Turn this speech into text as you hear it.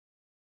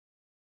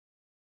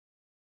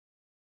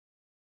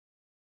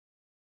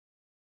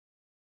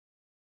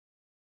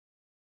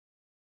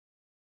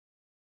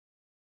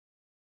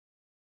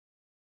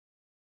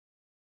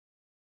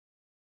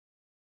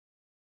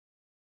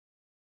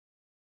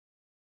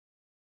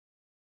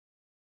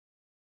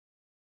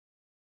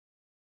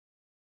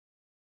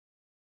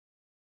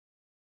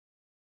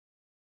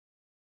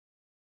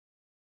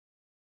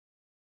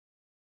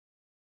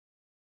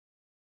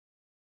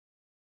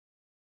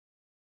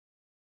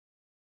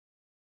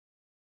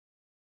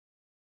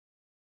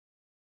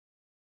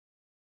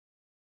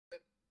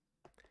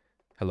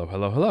Hello,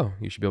 hello, hello.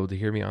 You should be able to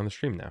hear me on the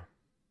stream now.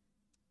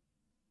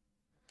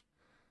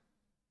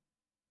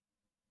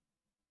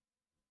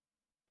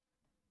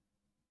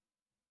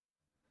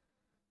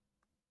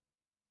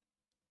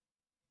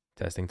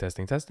 Testing,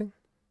 testing, testing.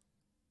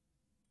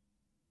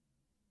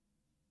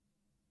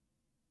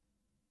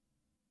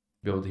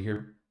 Be able to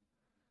hear.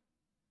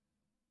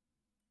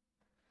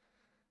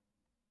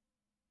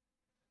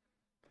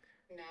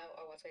 Now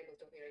I was able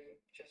to hear you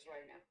just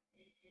right now.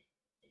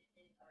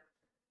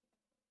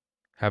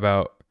 How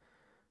about,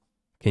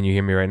 can you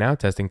hear me right now?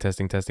 Testing,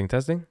 testing, testing,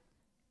 testing.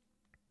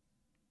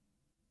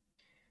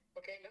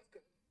 Okay, that's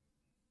good.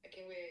 I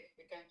think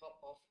we can hop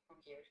off from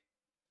here.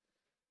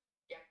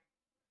 Yeah.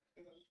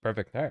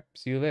 Perfect. All right.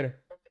 See you later.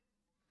 Perfect.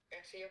 Yeah,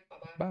 see you. Bye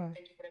bye. Bye.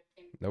 Thank you for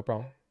everything. No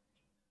problem. Bye.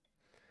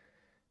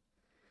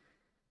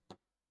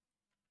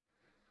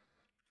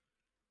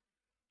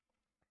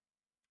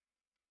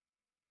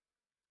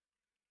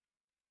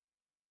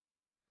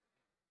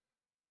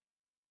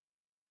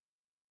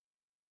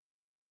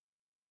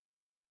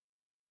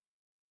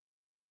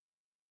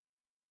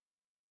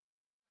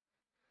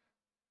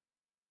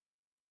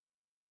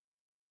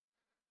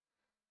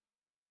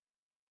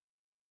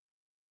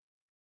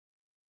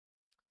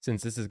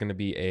 Since this is going to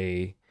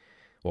be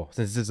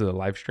since this is a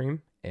live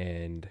stream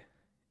and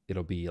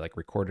it'll be like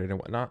recorded and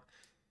whatnot,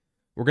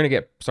 we're going to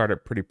get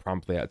started pretty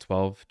promptly at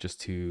 12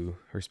 just to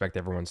respect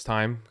everyone's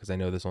time because I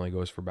know this only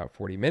goes for about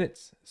 40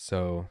 minutes.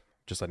 So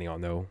just letting y'all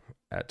know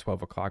at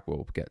 12 o'clock,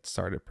 we'll get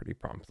started pretty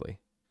promptly.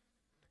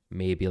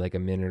 Maybe like a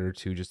minute or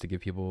two just to give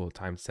people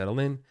time to settle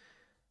in,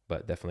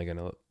 but definitely going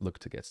to look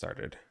to get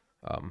started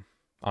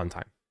on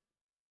time.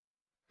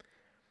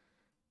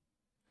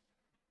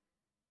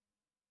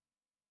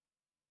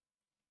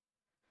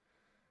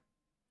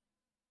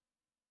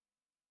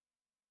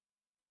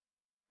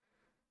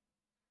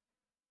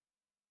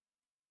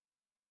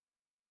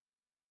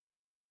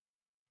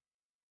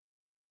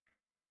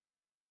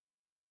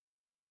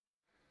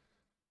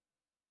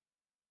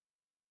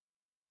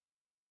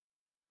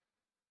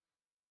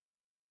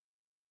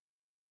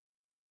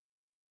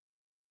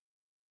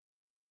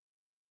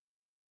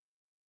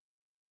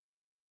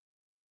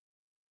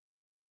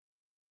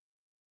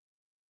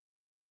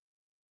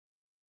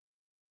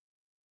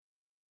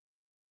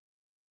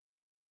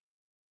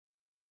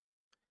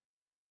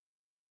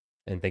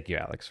 And thank you,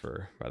 Alex,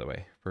 by the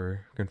way,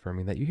 for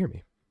confirming that you hear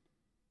me.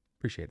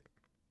 Appreciate it.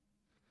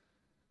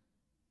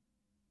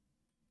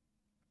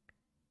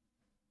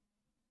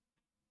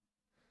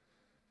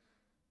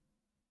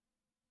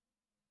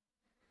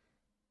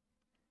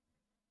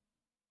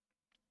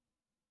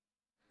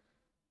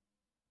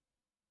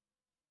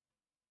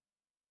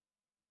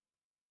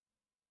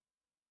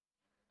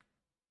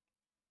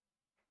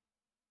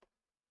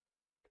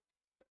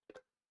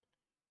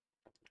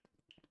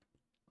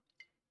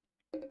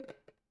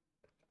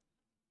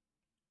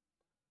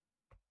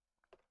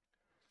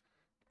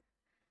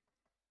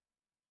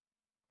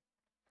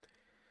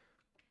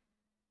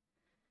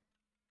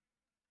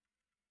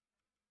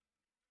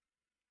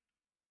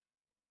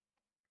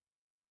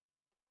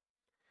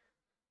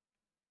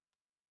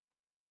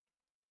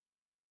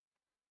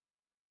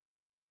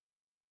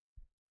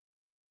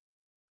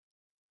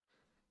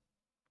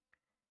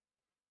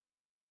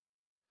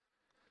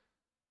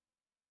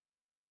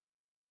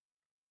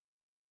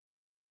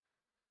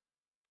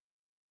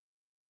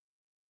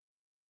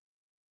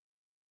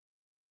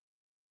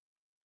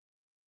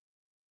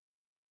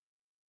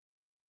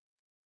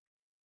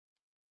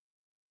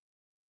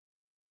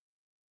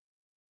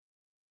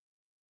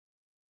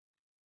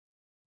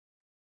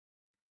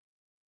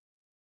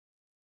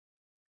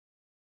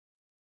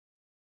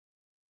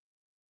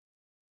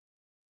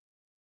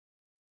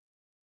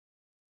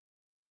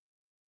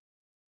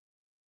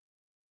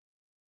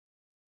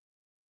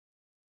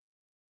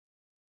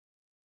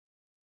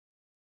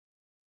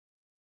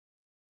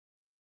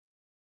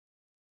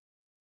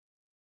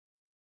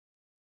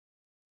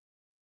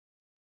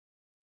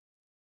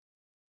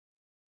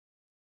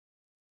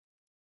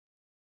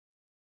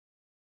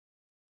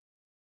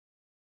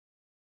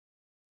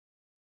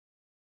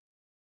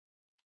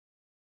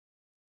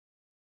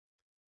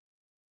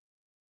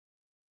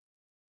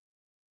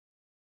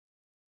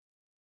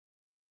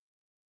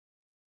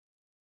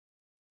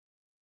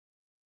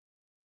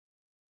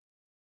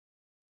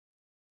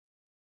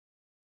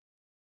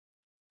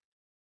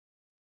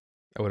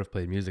 I would have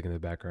played music in the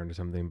background or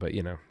something, but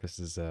this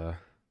is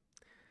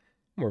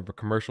more of a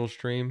commercial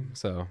stream,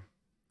 so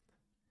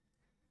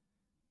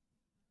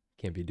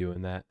can't be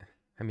doing that.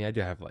 I mean, I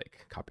do have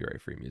like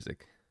copyright free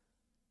music.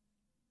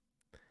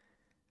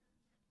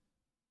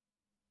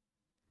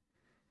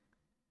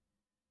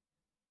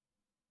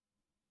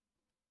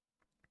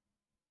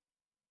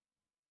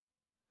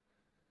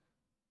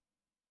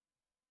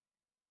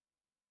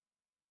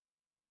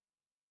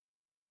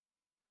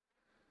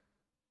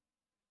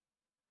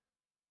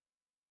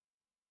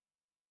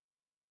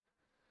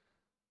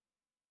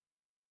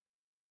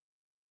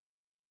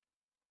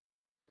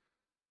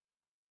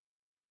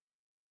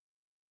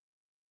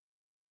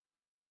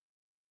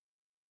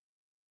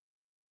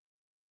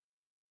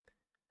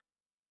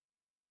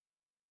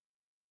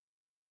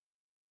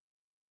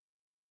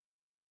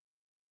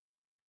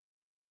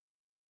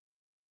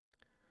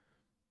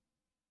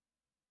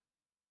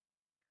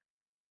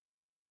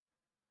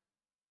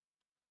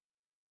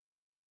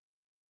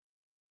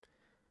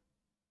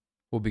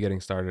 We'll be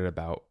getting started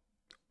about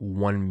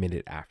 1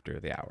 minute after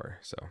the hour.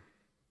 So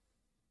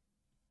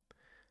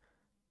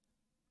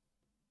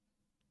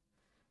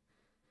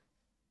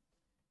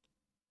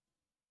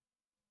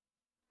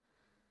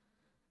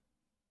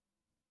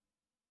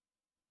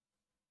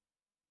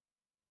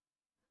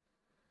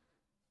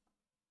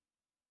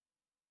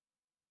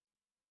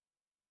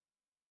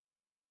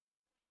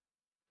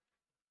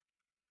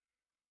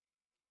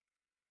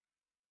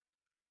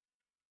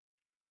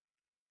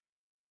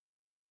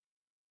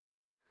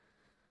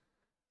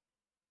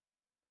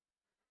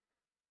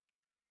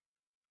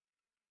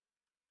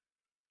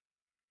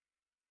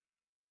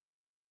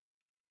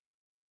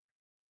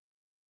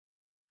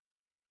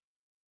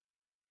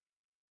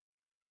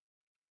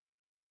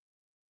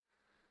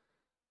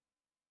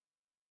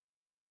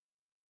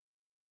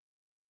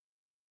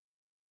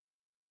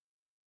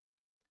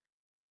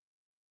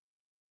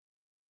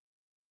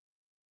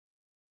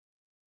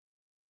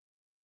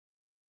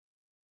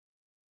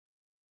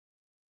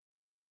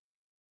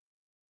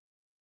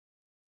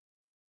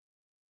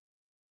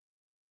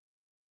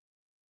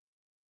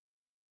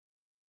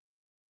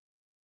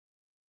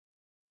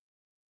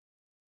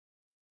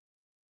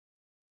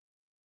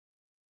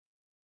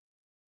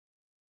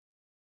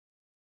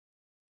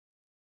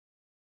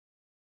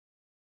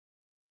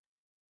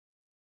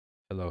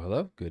hello,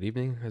 hello. Good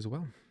evening as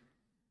well.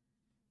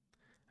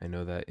 I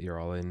know that you're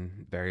all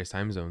in various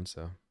time zones,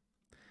 so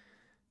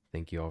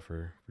thank you all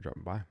for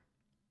dropping by.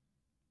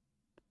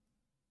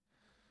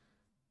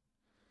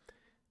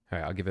 All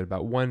right, I'll give it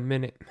about 1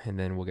 minute and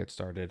then we'll get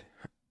started.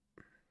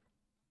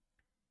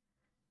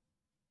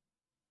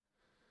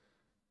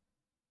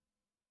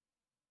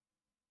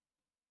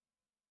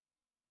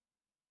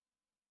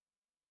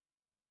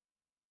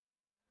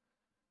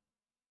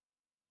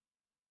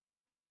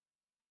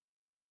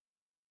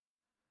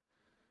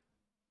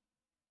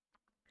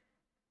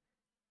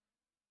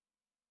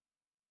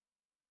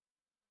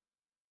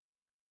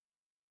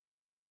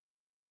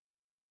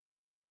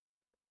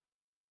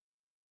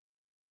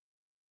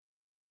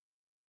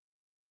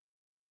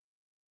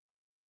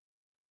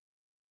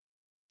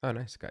 Oh,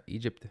 nice. Got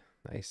Egypt.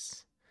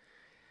 Nice.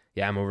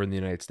 Yeah, I'm over in the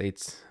United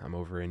States. I'm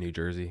over in New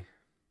Jersey.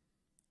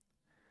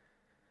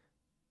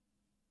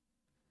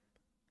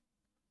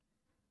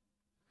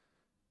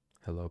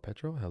 Hello,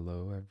 Petro.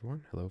 Hello,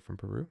 everyone. Hello from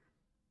Peru.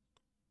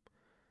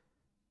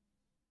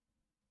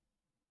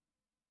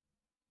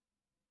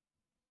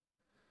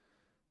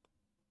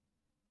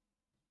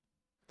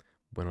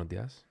 Buenos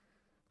dias.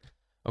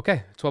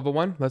 Okay,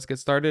 12:01. Let's get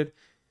started.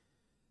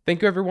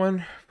 Thank you,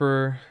 everyone,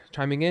 for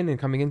chiming in and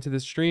coming into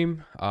this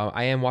stream.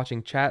 I am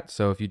watching chat,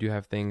 so if you do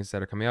have things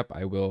that are coming up,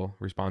 I will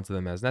respond to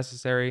them as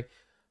necessary.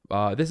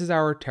 This is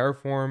our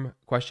Terraform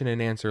question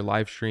and answer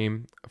live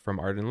stream from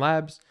Arden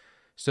Labs.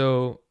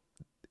 So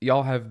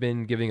y'all have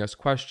been giving us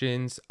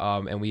questions,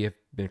 and we have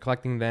been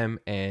collecting them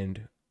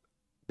and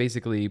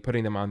basically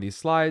putting them on these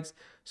slides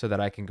so that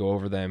I can go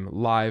over them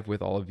live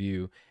with all of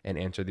you and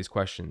answer these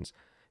questions.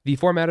 The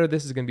format of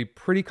this is going to be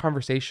pretty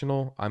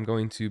conversational. I'm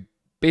going to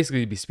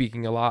basically be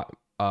speaking a lot,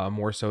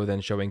 more so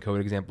than showing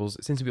code examples.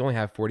 Since we only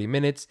have 40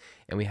 minutes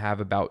and we have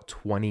about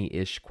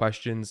 20-ish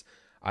questions,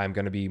 it's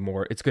going to be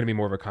more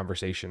of a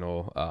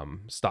conversational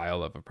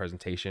style of a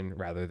presentation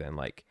rather than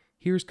like,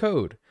 here's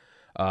code.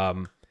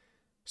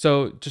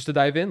 So just to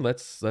dive in,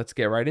 let's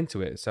get right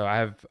into it. So I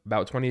have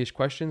about 20-ish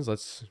questions.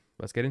 Let's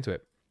get into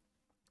it.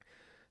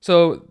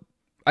 So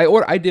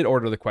I did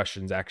order the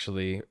questions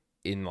actually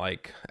in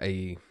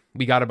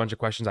we got a bunch of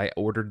questions. I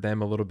ordered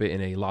them a little bit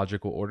in a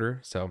logical order.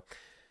 So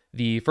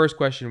the first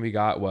question we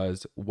got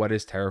was, what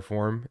is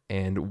Terraform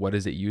and what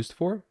is it used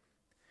for?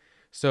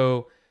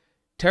 So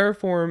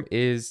Terraform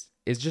is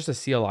just a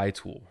CLI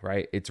tool,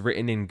 right? It's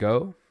written in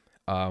Go,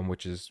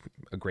 which is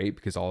great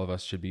because all of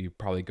us should be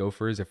probably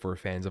Gophers if we're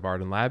fans of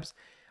Arden Labs.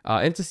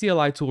 And it's a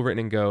CLI tool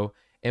written in Go.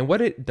 And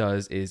what it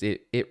does is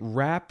it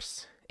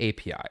wraps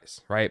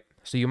APIs, right?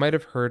 So you might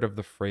have heard of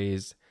the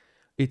phrase,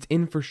 it's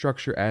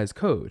infrastructure as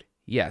code.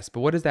 Yes, but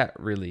what does that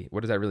really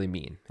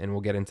mean? And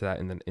we'll get into that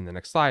in the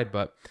next slide.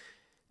 But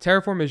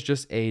Terraform is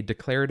just a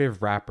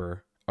declarative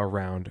wrapper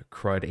around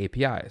CRUD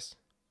APIs.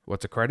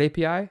 What's a CRUD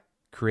API?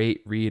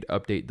 Create, read,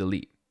 update,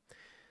 delete.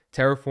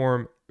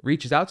 Terraform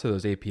reaches out to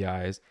those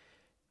APIs,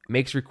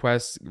 makes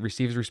requests,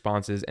 receives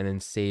responses, and then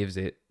saves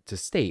it to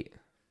state.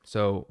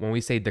 So when we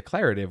say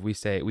declarative,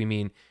 we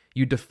mean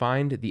you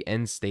defined the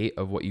end state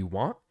of what you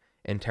want,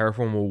 and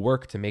Terraform will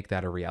work to make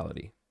that a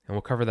reality. And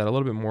we'll cover that a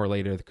little bit more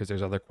later because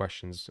there's other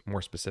questions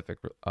more specific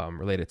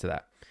related to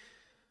that.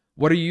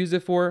 What do you use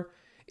it for?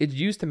 It's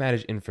used to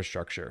manage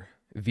infrastructure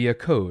via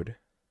code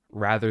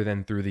rather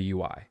than through the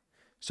UI.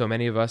 So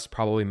many of us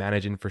probably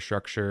manage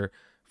infrastructure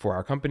for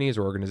our companies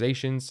or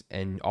organizations,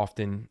 and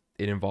often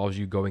it involves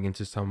you going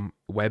into some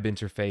web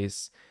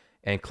interface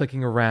and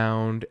clicking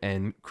around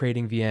and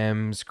creating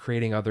VMs,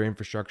 creating other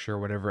infrastructure,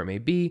 whatever it may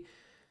be.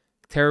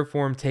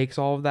 Terraform takes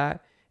all of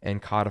that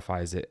and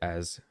codifies it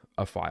as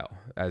a file,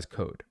 as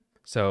code.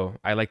 So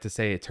I like to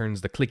say it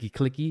turns the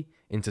clicky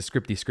into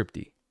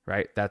scripty,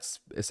 right? That's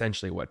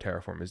essentially what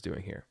Terraform is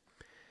doing here.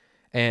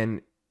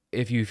 And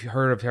if you've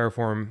heard of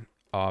Terraform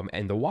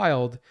and the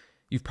wild,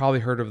 you've probably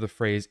heard of the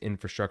phrase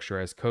infrastructure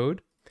as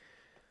code.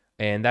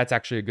 And that's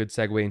actually a good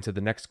segue into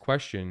the next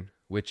question,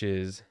 which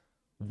is,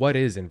 what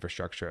is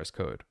infrastructure as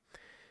code?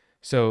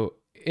 So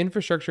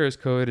infrastructure as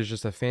code is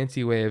just a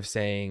fancy way of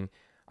saying,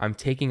 I'm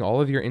taking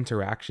all of your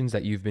interactions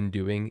that you've been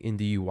doing in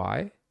the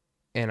UI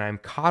and I'm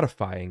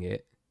codifying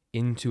it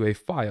into a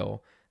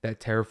file that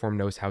Terraform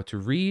knows how to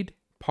read,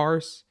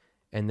 parse,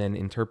 and then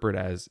interpret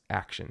as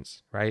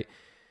actions, right?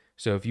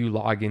 So if you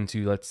log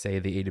into, let's say,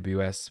 the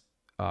AWS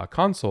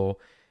console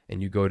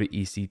and you go to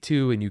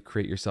EC2 and you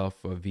create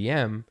yourself a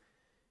VM,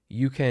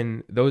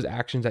 those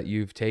actions that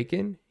you've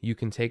taken, you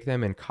can take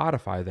them and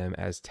codify them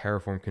as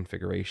Terraform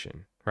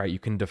configuration, right? You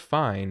can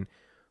define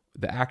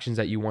the actions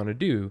that you want to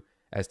do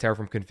as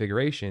Terraform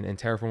configuration, and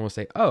Terraform will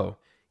say, oh,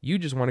 you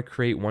just want to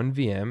create one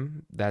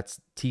VM that's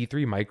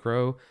T3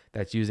 micro,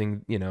 that's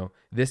using,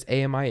 this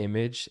AMI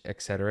image,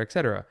 et cetera, et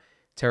cetera.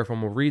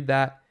 Terraform will read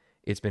that,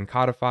 it's been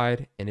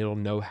codified, and it'll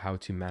know how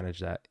to manage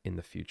that in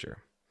the future.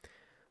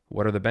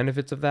 What are the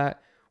benefits of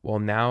that? Well,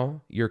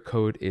 now your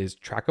code is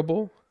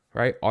trackable,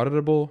 right?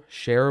 Auditable,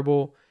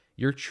 shareable.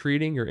 You're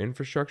treating your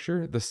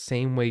infrastructure the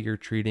same way you're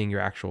treating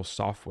your actual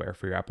software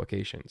for your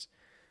applications.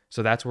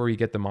 So that's where you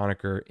get the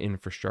moniker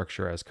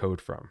infrastructure as code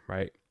from,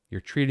 right?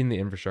 You're treating the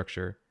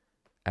infrastructure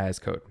as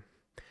code.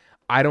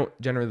 I don't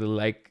generally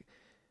like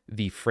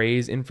the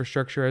phrase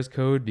infrastructure as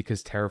code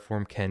because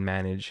Terraform can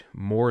manage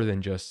more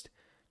than just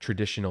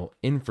traditional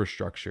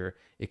infrastructure.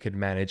 It could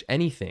manage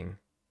anything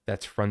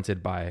that's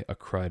fronted by a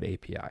CRUD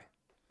API.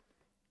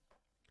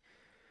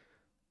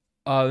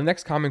 The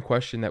next common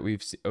question that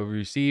we've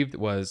received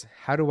was,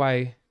 how do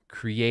I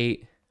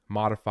create,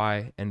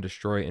 modify, and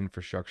destroy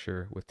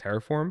infrastructure with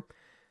Terraform?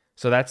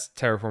 So that's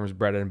Terraform's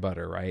bread and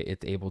butter, right?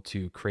 It's able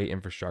to create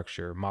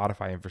infrastructure,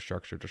 modify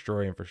infrastructure,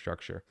 destroy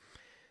infrastructure.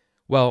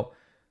 Well,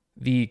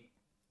 you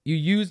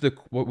use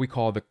what we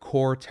call the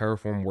core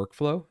Terraform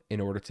workflow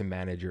in order to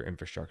manage your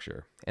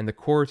infrastructure. And the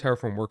core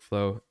Terraform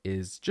workflow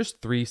is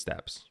just 3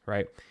 steps,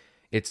 right?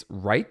 It's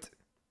write,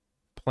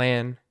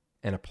 plan,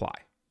 and apply.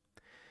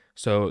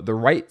 So the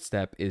write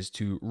step is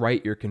to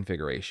write your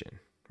configuration,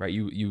 right?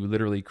 You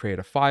literally create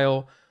a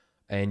file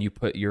and you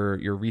put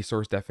your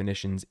resource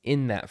definitions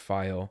in that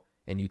file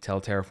and you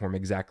tell Terraform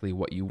exactly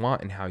what you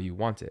want and how you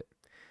want it.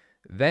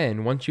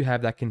 Then once you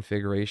have that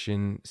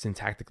configuration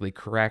syntactically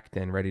correct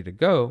and ready to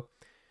go,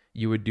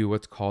 you would do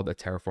what's called a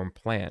Terraform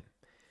plan.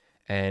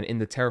 And in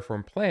the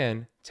Terraform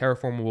plan,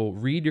 Terraform will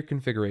read your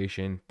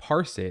configuration,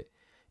 parse it,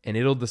 and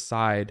it'll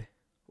decide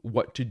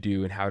what to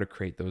do and how to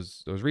create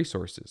those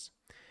resources.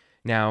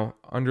 Now,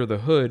 under the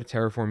hood,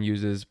 Terraform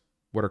uses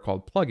what are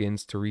called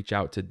plugins to reach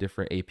out to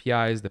different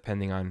APIs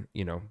depending on,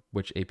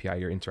 which API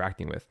you're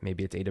interacting with.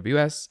 Maybe it's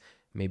AWS,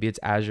 maybe it's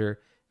Azure,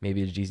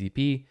 maybe it's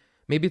GCP,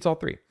 maybe it's all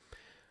 3.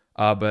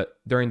 But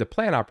during the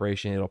plan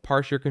operation, it'll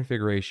parse your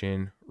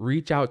configuration,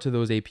 reach out to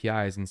those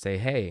APIs and say,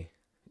 hey,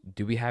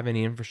 do we have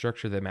any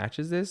infrastructure that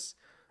matches this?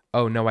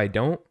 Oh, no, I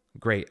don't.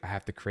 Great, I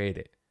have to create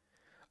it.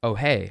 Oh,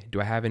 hey, do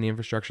I have any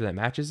infrastructure that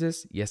matches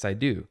this? Yes, I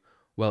do.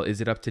 Well,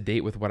 is it up to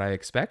date with what I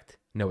expect?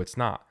 No, it's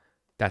not.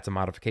 That's a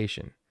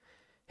modification.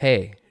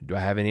 Hey, do I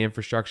have any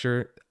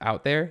infrastructure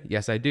out there?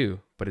 Yes, I do,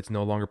 but it's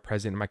no longer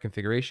present in my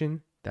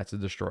configuration. That's a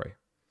destroy,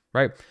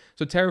 right?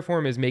 So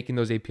Terraform is making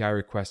those API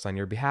requests on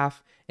your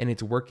behalf, and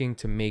it's working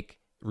to make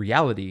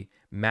reality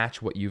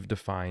match what you've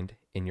defined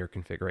in your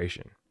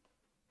configuration,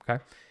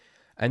 okay?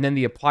 And then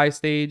the apply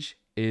stage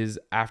is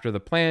after the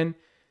plan.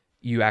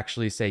 You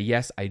actually say,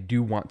 yes, I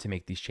do want to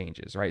make these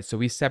changes, right? So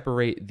we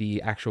separate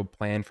the actual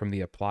plan from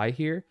the apply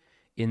here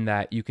in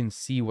that you can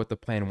see what the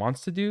plan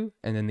wants to do,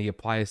 and then the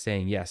apply is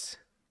saying, yes,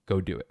 go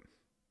do it.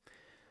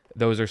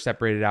 Those are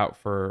separated out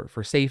for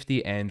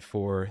safety and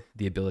for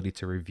the ability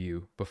to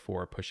review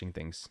before pushing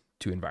things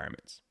to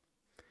environments.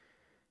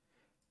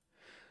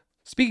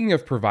 Speaking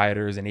of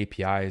providers and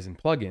APIs and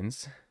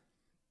plugins,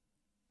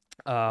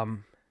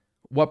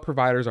 what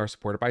providers are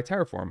supported by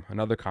Terraform?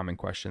 Another common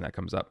question that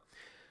comes up.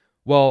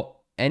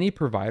 Well, any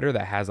provider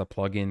that has a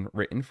plugin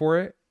written for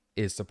it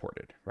is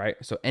supported, right?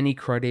 So any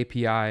CRUD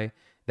API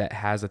that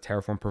has a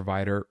Terraform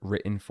provider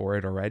written for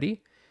it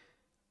already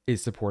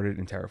is supported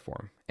in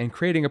Terraform. And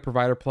creating a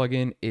provider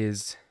plugin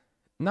is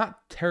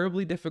not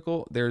terribly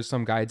difficult. There's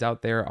some guides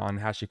out there on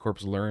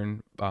HashiCorp's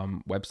Learn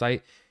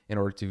website in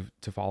order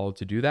to follow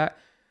to do that.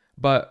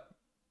 But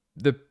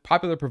the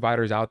popular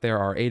providers out there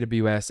are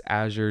AWS,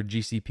 Azure,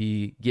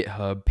 GCP,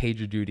 GitHub,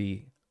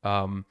 PagerDuty,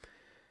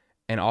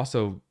 and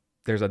also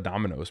there's a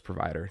Domino's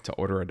provider to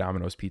order a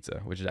Domino's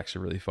pizza, which is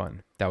actually really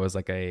fun. That was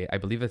like I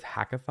believe a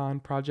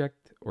hackathon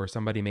project or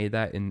somebody made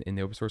that in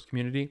the open source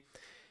community.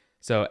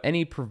 So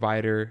any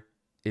provider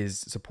is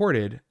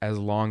supported as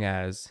long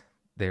as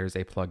there's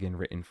a plugin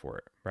written for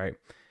it, right?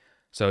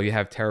 So you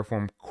have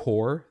Terraform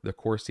core, the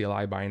core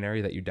CLI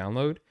binary that you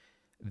download.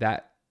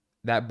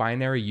 That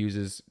binary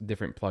uses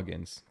different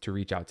plugins to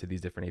reach out to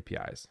these different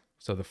APIs.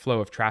 So the flow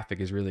of traffic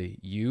is really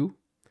you,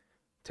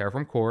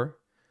 Terraform core,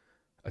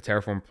 a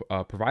Terraform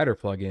provider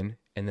plugin,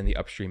 and then the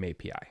upstream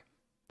API.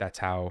 That's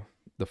how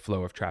the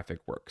flow of traffic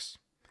works.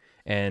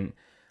 And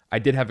I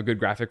did have a good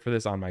graphic for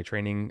this on my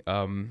training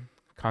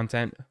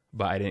content,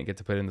 but I didn't get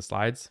to put it in the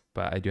slides.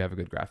 But I do have a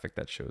good graphic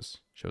that shows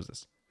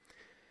this.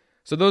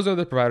 So those are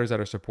the providers that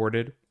are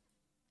supported.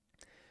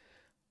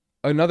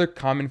 Another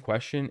common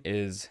question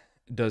is,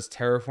 does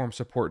Terraform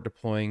support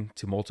deploying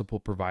to multiple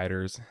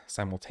providers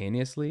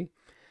simultaneously?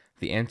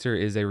 The answer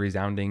is a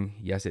resounding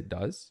yes, it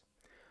does.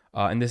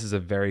 And this is a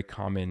very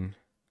common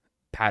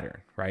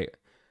pattern, right?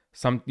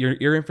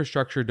 Your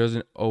infrastructure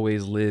doesn't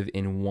always live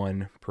in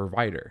one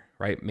provider,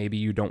 right?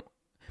 Maybe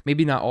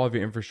not all of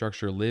your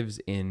infrastructure lives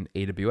in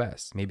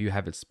AWS. Maybe you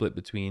have it split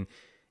between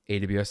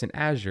AWS and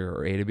Azure,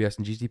 or AWS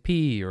and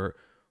GCP, or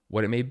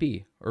what it may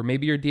be. Or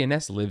maybe your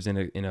DNS lives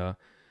in a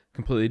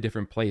completely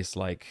different place,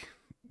 like,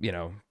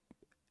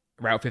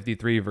 Route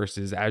 53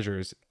 versus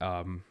Azure's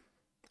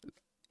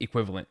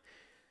equivalent.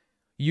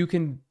 You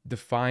can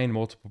define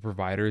multiple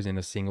providers in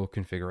a single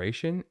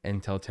configuration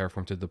and tell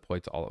Terraform to deploy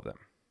to all of them,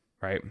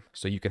 right?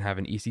 So you can have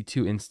an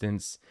EC2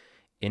 instance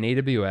in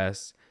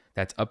AWS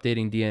that's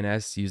updating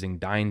DNS using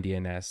Dyn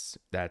DNS,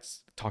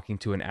 that's talking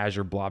to an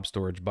Azure blob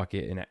storage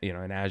bucket in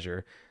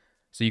Azure.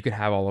 So you can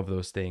have all of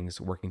those things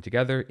working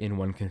together in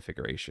one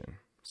configuration.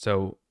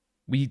 So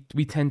we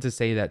tend to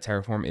say that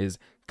Terraform is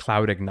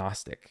cloud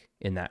agnostic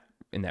in that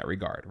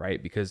regard,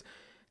 right? Because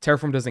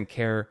Terraform doesn't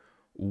care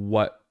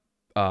what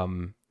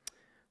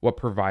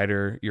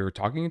provider you're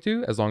talking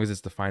to, as long as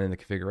it's defined in the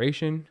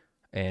configuration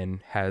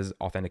and has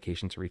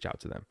authentication to reach out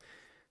to them.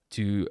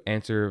 To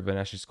answer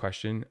Vanesh's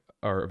question,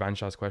 or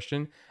Vanshaw's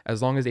question,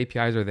 as long as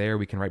APIs are there,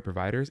 we can write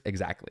providers.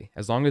 Exactly.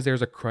 As long as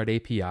there's a CRUD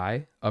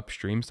API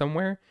upstream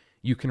somewhere,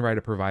 you can write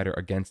a provider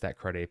against that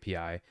CRUD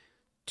API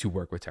to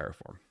work with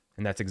Terraform.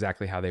 And that's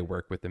exactly how they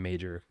work with the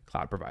major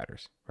cloud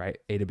providers, right?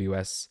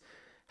 AWS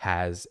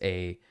has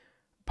a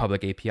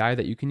public API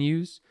that you can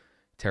use.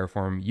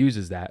 Terraform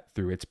uses that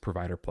through its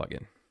provider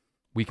plugin.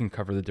 We can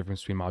cover the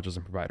difference between modules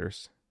and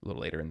providers a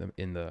little later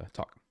in the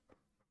talk.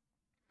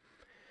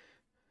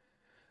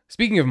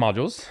 Speaking of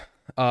modules,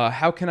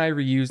 how can I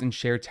reuse and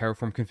share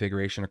Terraform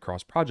configuration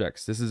across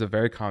projects? This is a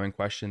very common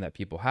question that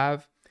people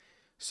have.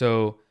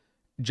 So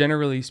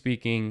generally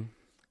speaking,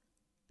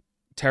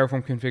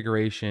 Terraform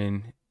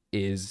configuration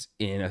is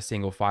in a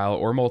single file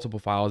or multiple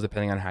files,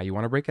 depending on how you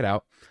want to break it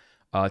out.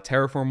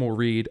 Terraform will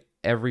read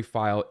every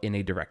file in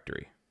a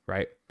directory,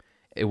 right?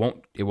 It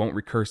won't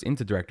recurse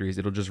into directories.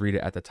 It'll just read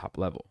it at the top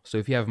level. So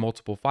if you have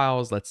multiple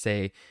files, let's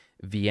say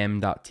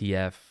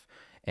vm.tf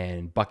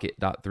and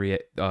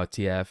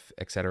bucket.tf,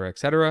 et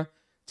cetera,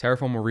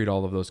 Terraform will read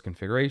all of those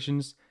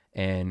configurations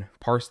and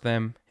parse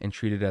them and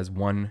treat it as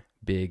one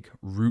big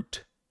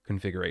root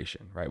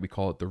configuration, right? We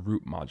call it the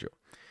root module.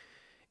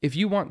 If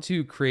you want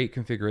to create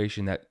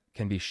configuration that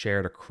can be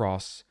shared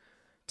across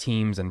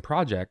teams and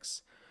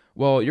projects,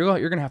 well, you're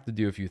going to have to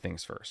do a few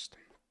things first.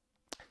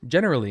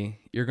 Generally,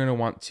 you're going to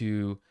want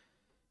to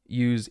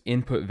use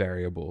input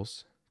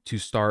variables to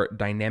start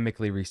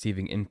dynamically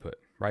receiving input,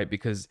 right?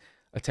 Because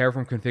a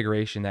Terraform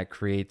configuration that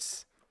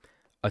creates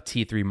a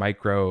T3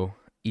 micro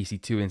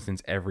EC2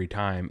 instance every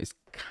time is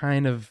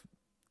kind of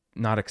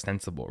not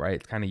extensible, right?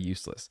 It's kind of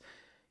useless.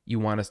 You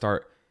want to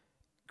start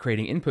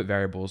creating input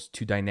variables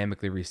to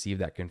dynamically receive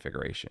that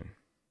configuration.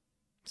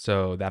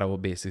 So that will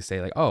basically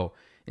say like, oh,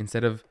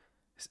 instead of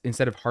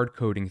hard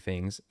coding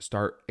things,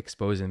 start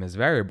exposing them as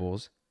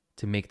variables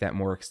to make that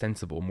more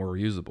extensible, more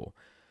reusable.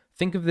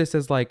 Think of this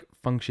as like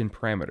function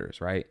parameters,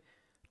 right?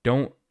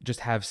 Don't just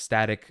have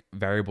static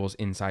variables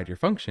inside your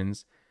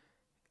functions.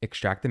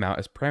 Extract them out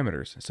as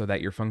parameters so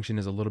that your function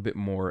is a little bit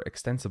more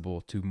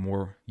extensible to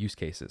more use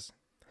cases.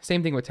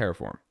 Same thing with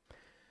Terraform.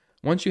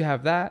 Once you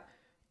have that,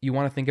 you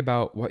want to think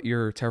about what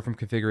your Terraform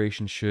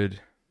configuration should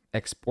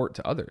export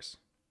to others.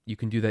 You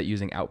can do that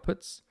using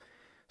outputs.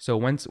 So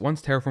once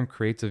Terraform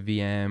creates a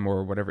VM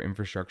or whatever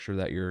infrastructure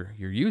that you're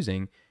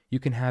using, you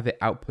can have it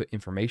output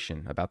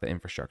information about the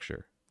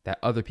infrastructure that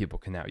other people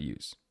can now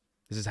use.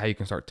 This is how you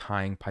can start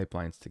tying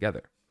pipelines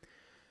together.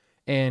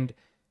 And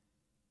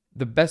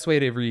the best way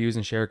to reuse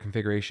and share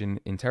configuration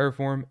in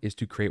Terraform is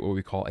to create what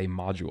we call a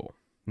module.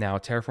 Now,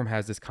 Terraform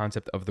has this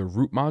concept of the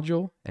root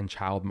module and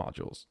child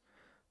modules.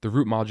 The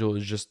root module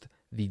is just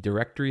the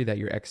directory that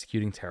you're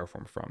executing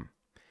Terraform from.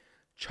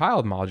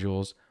 Child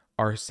modules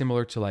are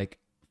similar to like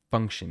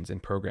functions in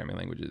programming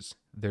languages.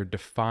 They're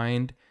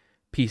defined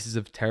pieces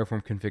of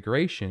Terraform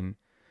configuration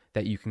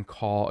that you can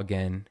call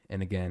again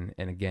and again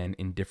and again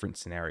in different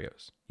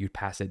scenarios. You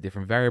pass it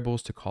different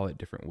variables to call it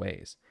different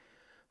ways.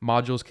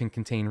 Modules can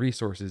contain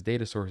resources,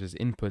 data sources,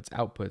 inputs,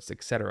 outputs,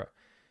 etc.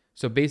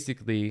 So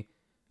basically,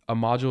 a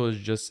module is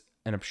just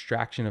an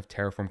abstraction of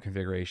Terraform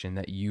configuration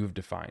that you've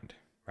defined,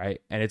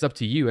 right? And it's up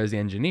to you as the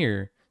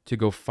engineer to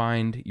go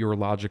find your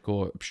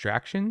logical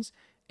abstractions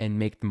and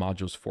make the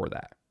modules for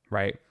that,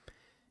 right?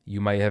 You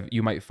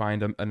might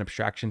find an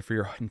abstraction for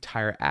your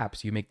entire app,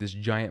 so you make this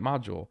giant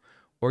module.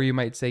 Or you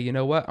might say, you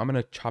know what, I'm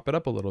going to chop it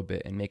up a little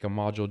bit and make a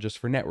module just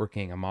for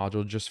networking, a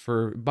module just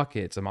for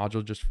buckets, a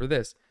module just for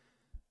this.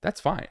 That's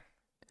fine.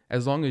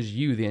 As long as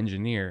you, the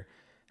engineer,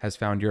 has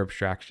found your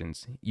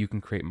abstractions, you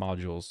can create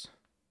modules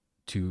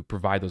to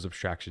provide those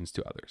abstractions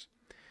to others.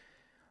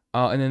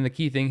 And then the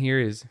key thing here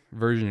is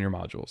version your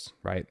modules,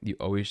 right?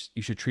 You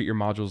should treat your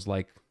modules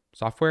like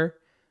software,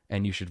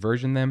 and you should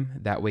version them.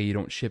 That way you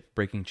don't ship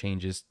breaking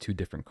changes to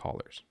different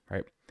callers,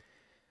 right?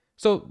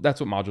 So that's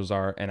what modules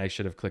are. And I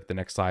should have clicked the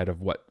next slide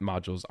of what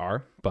modules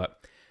are,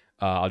 but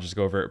I'll just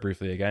go over it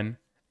briefly again.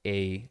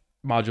 A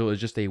module is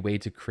just a way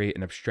to create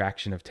an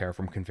abstraction of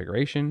Terraform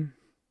configuration,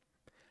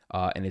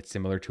 and it's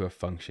similar to a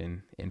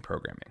function in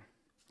programming.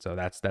 So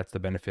that's the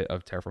benefit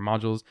of Terraform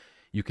modules.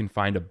 You can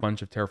find a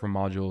bunch of Terraform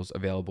modules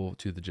available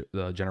to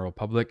the general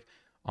public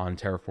on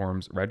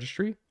Terraform's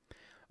registry.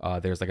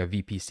 There's like a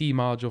VPC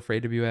module for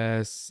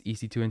AWS,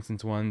 EC2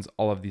 instance ones,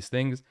 all of these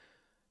things.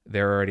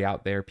 They're already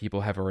out there.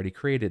 People have already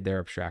created their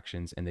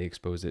abstractions and they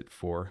expose it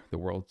for the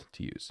world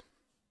to use.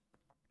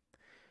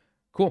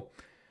 Cool.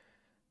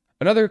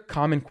 Another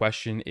common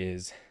question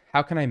is,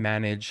 how can I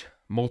manage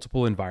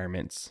multiple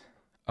environments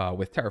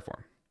with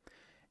Terraform?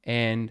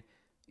 And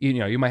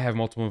you might have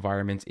multiple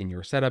environments in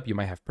your setup. You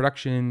might have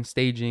production,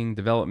 staging,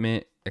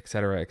 development,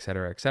 etc.,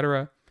 etc.,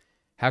 etc.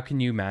 How can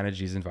you manage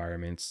these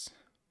environments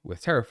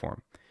with Terraform?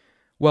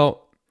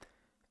 Well,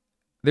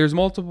 there's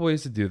multiple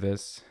ways to do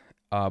this,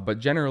 but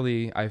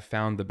generally I've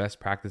found the best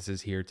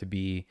practices here to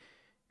be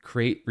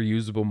create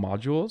reusable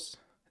modules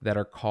that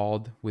are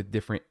called with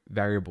different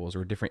variables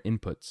or different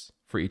inputs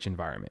for each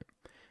environment.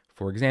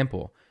 For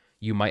example,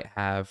 you might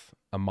have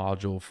a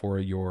module for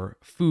your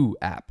foo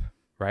app,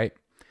 right?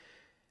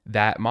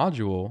 That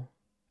module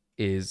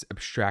is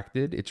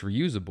abstracted, it's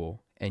reusable,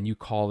 and you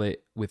call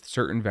it with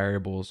certain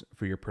variables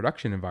for your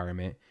production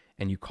environment,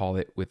 and you call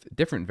it with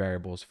different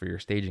variables for your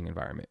staging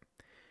environment.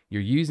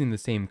 You're using the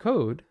same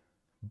code,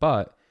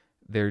 but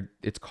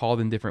it's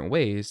called in different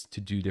ways to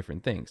do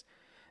different things.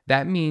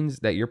 That means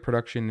that your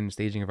production and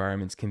staging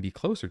environments can be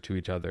closer to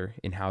each other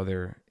in how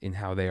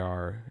they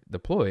are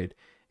deployed,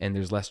 and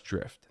there's less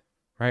drift,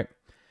 right?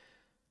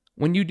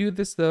 When you do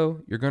this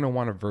though, you're going to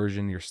want to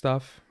version your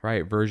stuff,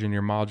 right? Version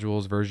your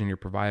modules, version your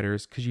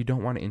providers, because you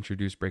don't want to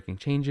introduce breaking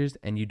changes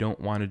and you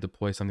don't want to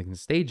deploy something in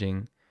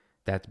staging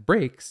that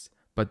breaks,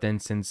 but then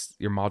since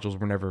your modules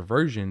were never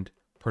versioned,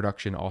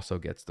 production also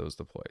gets those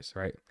deploys,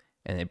 right?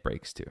 And it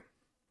breaks too.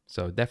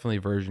 So definitely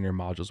version your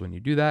modules when you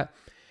do that.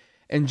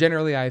 And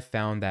generally I've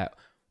found that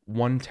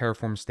one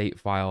Terraform state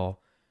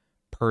file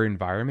per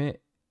environment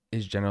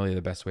is generally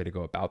the best way to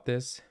go about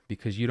this,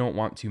 because you don't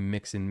want to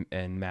mix and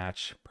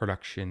match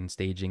production,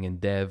 staging,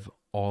 and dev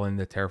all in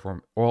the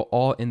Terraform, or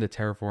all in the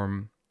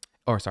same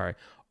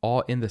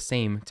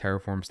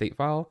Terraform state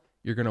file.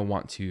 You're going to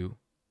want to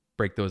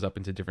break those up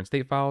into different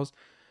state files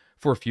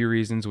for a few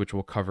reasons, which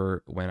we'll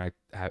cover when I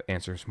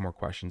answer some more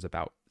questions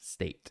about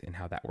state and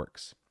how that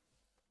works.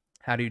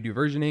 How do you do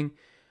versioning?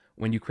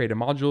 When you create a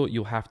module,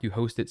 you'll have to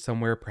host it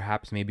somewhere,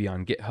 perhaps maybe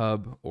on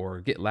GitHub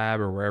or GitLab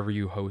or wherever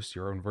you host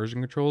your own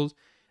version controls.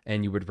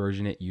 And you would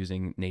version it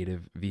using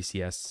native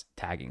VCS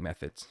tagging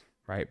methods,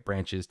 right?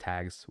 Branches,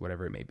 tags,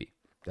 whatever it may be.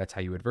 That's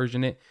how you would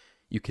version it.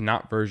 You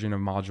cannot version a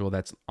module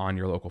that's on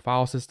your local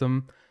file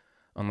system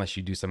unless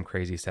you do some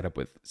crazy setup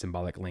with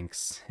symbolic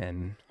links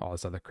and all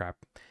this other crap.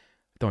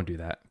 Don't do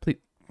that. Please,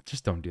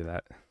 just don't do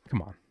that.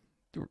 Come on.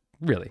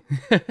 Really.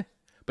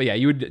 But yeah,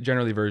 you would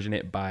generally version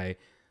it by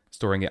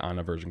storing it on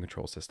a version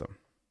control system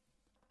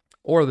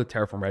or the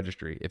Terraform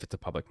registry if it's a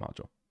public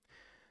module.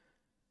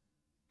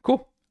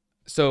 Cool.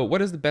 So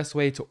what is the best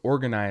way to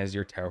organize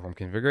your Terraform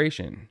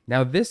configuration?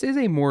 Now, this is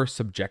a more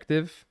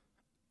subjective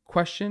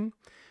question,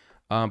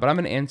 but I'm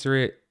going to answer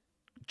it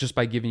just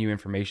by giving you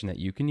information that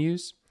you can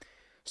use.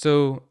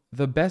 So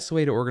the best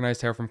way to organize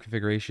Terraform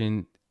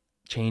configuration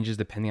changes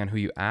depending on who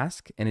you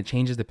ask, and it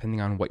changes depending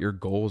on what your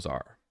goals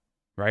are,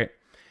 right?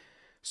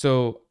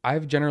 So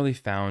I've generally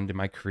found in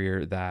my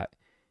career that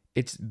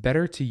it's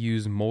better to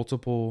use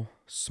multiple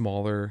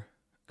smaller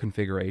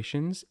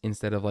configurations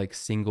instead of like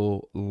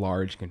single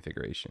large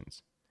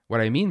configurations. What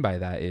I mean by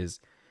that is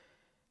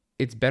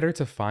it's better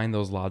to find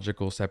those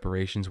logical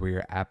separations where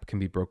your app can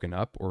be broken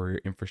up or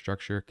your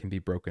infrastructure can be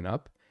broken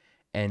up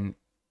and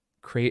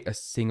create a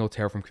single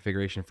Terraform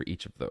configuration for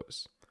each of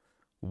those.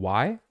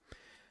 Why?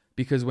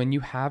 Because when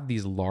you have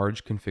these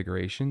large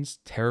configurations,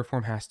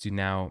 Terraform has to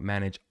now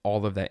manage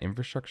all of that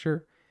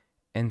infrastructure,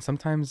 and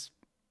sometimes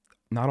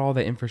not all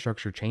that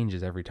infrastructure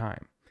changes every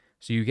time.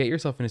 So you get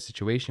yourself in a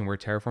situation where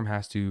Terraform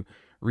has to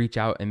reach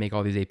out and make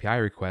all these API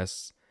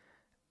requests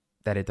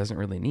that it doesn't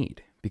really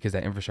need because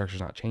that infrastructure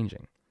is not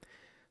changing.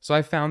 So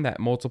I found that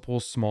multiple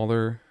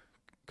smaller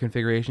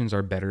configurations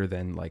are better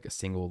than like a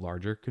single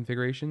larger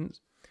configurations.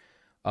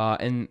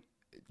 And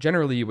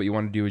generally what you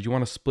want to do is you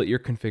want to split your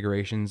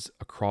configurations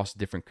across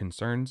different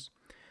concerns.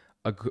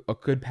 A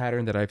good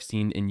pattern that I've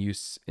seen in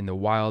use in the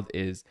wild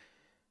is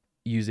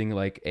using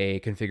like a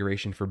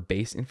configuration for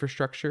base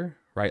infrastructure,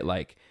 right?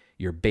 Like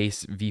your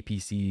base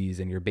VPCs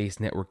and your base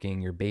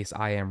networking, your base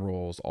IAM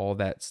roles, all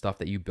that stuff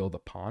that you build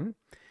upon,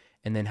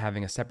 and then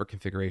having a separate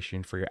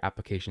configuration for your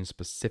application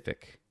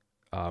specific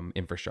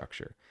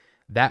infrastructure.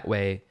 That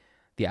way,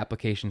 the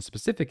application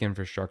specific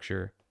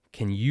infrastructure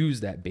can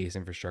use that base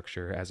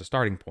infrastructure as a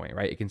starting point,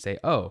 right? It can say,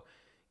 oh,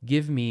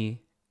 give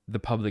me the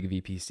public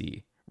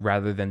VPC,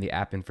 rather than the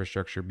app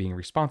infrastructure being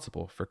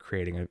responsible for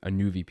creating a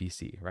new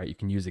VPC, right? You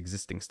can use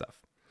existing stuff.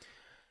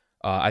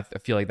 I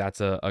feel like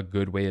that's a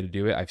good way to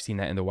do it. I've seen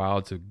that in the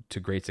wild to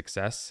great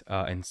success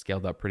and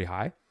scaled up pretty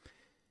high.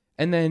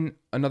 And then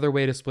another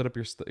way to split up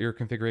your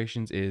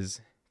configurations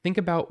is think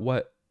about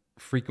what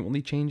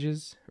frequently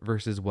changes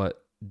versus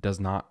what does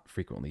not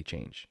frequently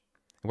change.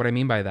 What I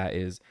mean by that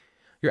is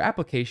your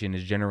application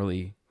is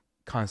generally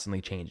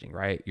constantly changing,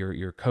 right?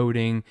 You're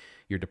coding,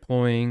 you're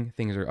deploying,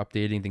 things are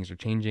updating, things are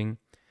changing.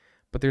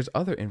 But there's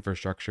other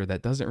infrastructure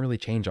that doesn't really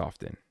change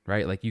often,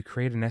 right? Like you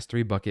create an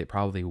S3 bucket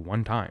probably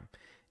one time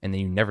and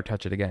then you never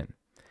touch it again,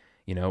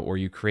 or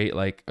you create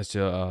like a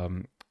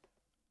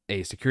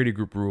security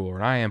group rule or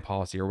an IAM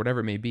policy or whatever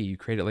it may be. You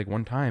create it like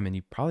one time and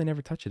you probably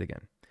never touch it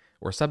again.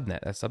 Or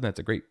subnet. Subnet's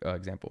a great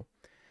example.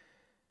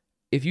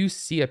 If you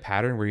see a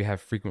pattern where you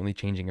have frequently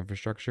changing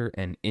infrastructure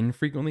and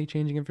infrequently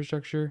changing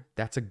infrastructure,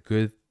 that's a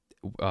good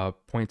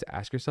point to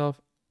ask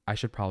yourself, I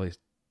should probably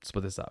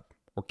split this up.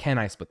 Or can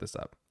I split this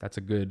up? That's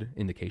a good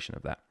indication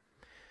of that.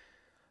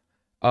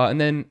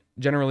 And then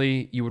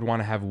generally, you would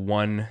want to have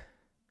one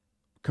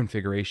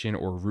configuration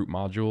or root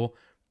module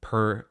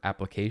per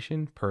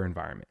application, per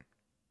environment,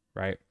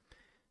 right?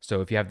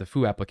 So if you have the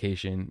foo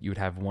application, you would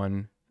have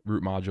one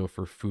root module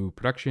for foo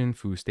production,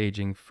 foo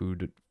staging, foo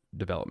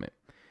development.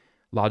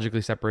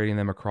 Logically separating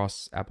them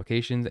across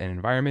applications and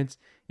environments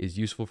is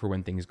useful for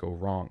when things go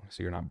wrong,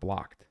 so you're not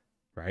blocked,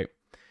 right?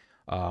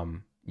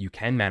 You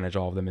can manage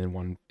all of them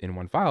in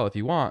one file if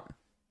you want,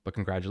 but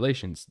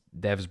congratulations,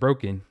 dev's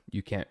broken.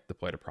 You can't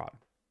deploy to prod,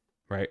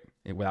 right?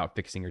 Without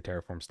fixing your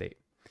Terraform state.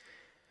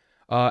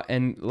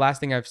 And last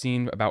thing I've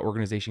seen about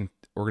organizing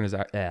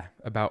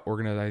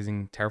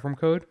Terraform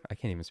code, I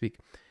can't even speak,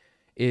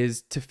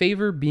 is to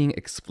favor being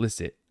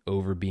explicit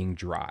over being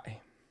dry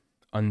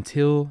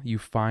until you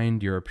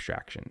find your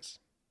abstractions.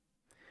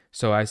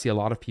 So I see a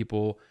lot of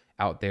people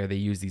out there, they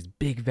use these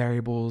big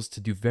variables to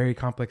do very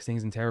complex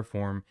things in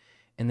Terraform,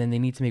 and then they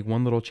need to make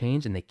one little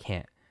change and they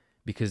can't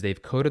because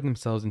they've coded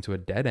themselves into a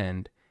dead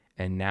end,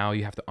 and now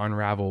you have to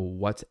unravel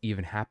what's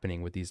even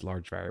happening with these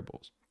large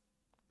variables.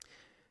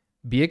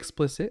 Be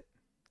explicit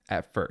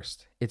at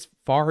first. It's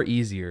far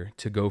easier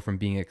to go from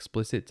being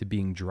explicit to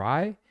being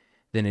dry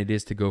than it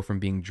is to go from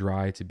being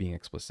dry to being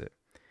explicit.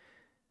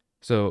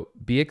 So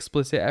be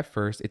explicit at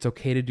first. It's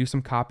okay to do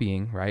some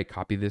copying, right?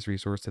 Copy this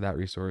resource to that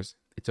resource.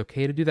 It's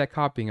okay to do that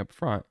copying up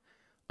front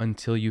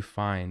until you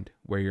find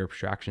where your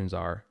abstractions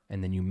are,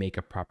 and then you make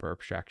a proper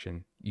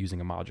abstraction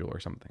using a module or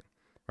something,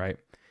 right?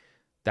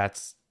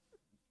 That's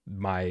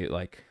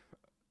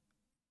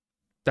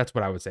that's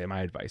what I would say,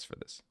 my advice for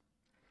this.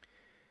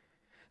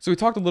 So we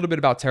talked a little bit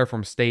about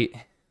Terraform state,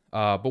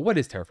 but what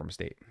is Terraform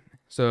state?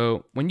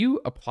 So when you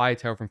apply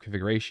Terraform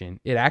configuration,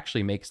 it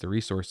actually makes the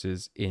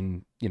resources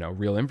in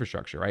real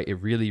infrastructure, right? It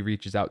really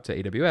reaches out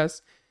to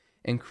AWS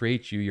and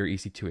creates you your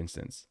EC2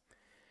 instance.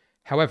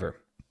 However,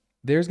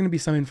 there's going to be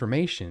some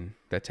information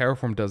that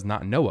Terraform does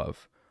not know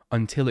of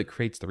until it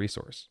creates the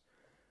resource,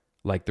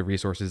 like the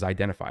resources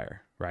identifier,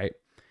 right?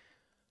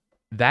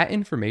 That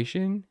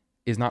information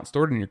is not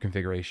stored in your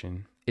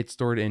configuration. It's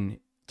stored in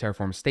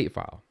Terraform state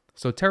file.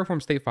 So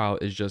Terraform state file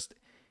is just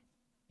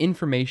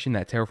information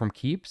that Terraform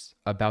keeps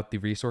about the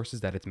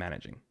resources that it's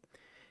managing.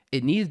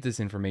 It needs this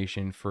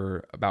information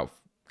for about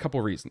a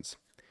couple reasons.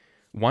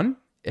 One,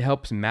 it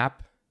helps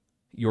map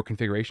your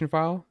configuration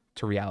file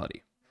to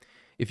reality.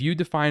 If you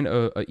define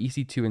a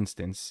EC2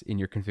 instance in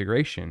your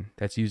configuration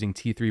that's using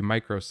T3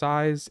 micro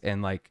size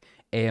and like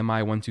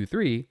AMI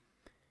 123,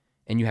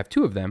 and you have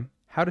two of them,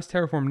 how does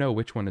Terraform know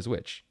which one is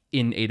which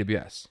in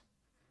AWS?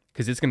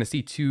 Because it's going to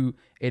see two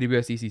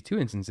AWS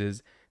EC2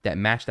 instances that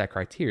match that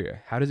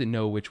criteria. How does it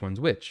know which one's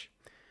which?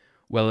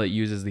 Well, it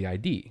uses the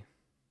ID,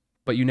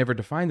 but you never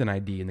defined an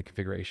ID in the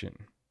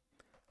configuration.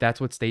 That's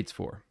what state's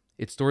for.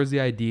 It stores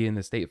the ID in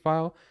the state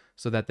file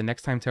so that the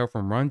next time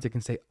Terraform runs, it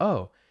can say,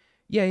 oh,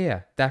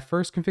 yeah, that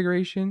first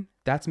configuration,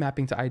 that's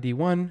mapping to ID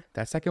 1.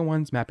 That second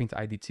one's mapping to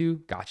ID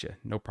 2. Gotcha,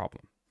 no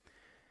problem.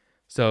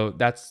 So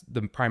that's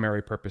the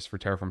primary purpose for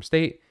Terraform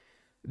state.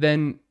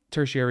 Then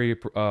tertiary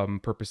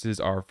purposes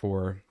are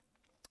for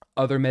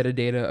other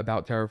metadata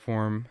about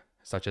Terraform,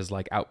 such as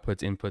like outputs,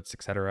 inputs,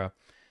 etc.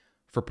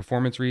 For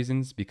performance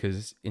reasons,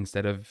 because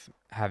instead of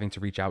having to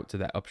reach out to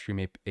that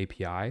upstream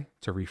API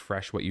to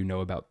refresh what you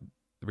know about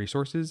the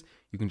resources,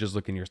 you can just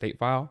look in your state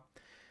file.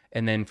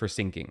 And then for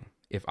syncing,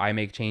 if I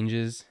make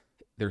changes,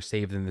 they're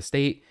saved in the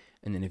state.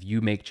 And then if you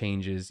make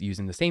changes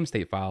using the same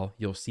state file,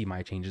 you'll see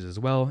my changes as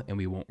well. And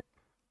we won't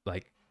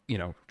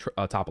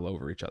topple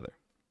over each other.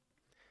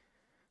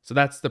 So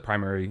that's the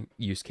primary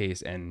use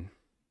case and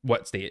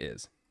what state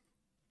is.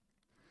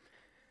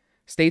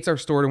 States are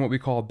stored in what we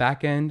call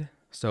backend.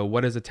 So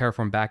what is a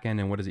Terraform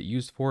backend and what is it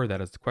used for? That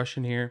is the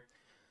question here.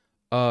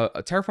 A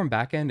Terraform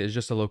backend is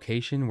just a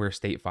location where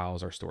state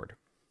files are stored,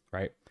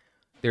 right?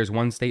 There's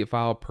one state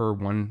file per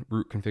one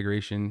root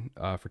configuration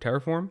for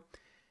Terraform,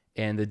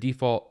 and the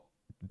default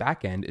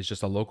backend is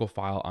just a local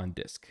file on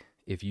disk.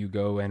 If you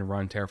go and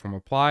run Terraform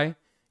apply,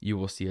 you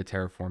will see a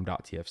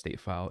terraform.tf state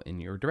file in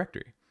your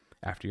directory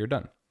after you're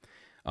done.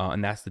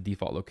 and that's the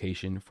default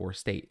location for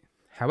state.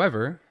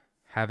 However,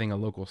 having a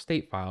local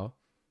state file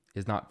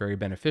is not very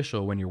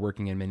beneficial when you're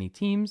working in many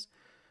teams.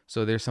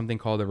 So there's something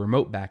called a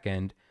remote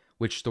backend,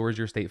 which stores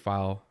your state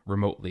file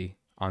remotely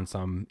on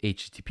some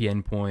HTTP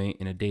endpoint,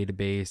 in a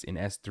database, in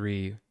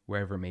S3,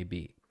 wherever it may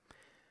be.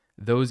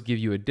 Those give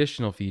you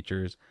additional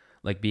features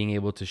like being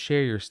able to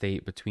share your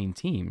state between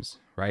teams,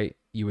 right?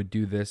 You would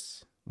do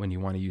this when you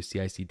want to use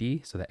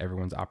CI/CD so that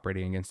everyone's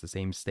operating against the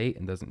same state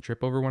and doesn't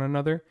trip over one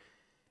another,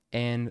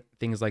 and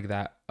things like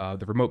that.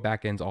 The remote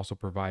backends also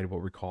provide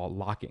what we call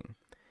locking,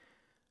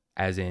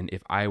 as in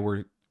if I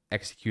were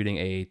executing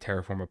a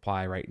Terraform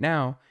apply right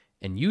now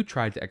and you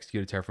tried to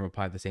execute a Terraform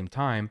apply at the same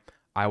time,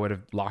 I would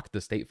have locked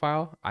the state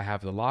file. I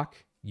have the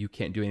lock. You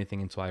can't do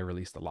anything until I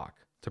release the lock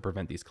to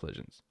prevent these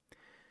collisions.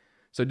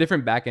 So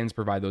different backends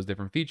provide those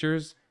different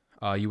features.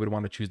 You would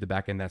want to choose the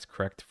backend that's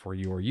correct for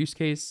your use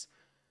case.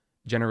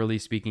 Generally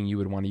speaking, you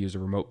would want to use a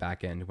remote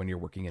backend when you're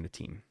working in a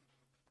team.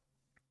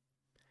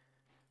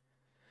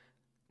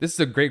 This is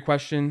a great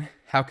question.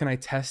 How can I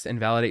test and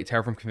validate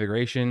Terraform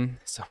configuration?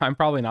 So I'm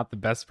probably not the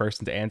best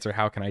person to answer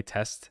how can I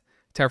test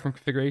Terraform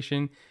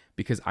configuration,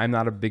 because I'm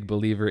not a big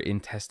believer in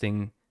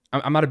testing.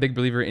 I'm not a big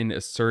believer in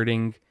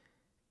asserting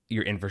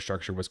your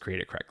infrastructure was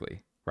created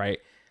correctly, right?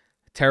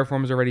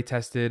 Terraform is already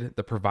tested.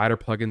 The provider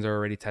plugins are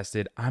already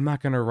tested. I'm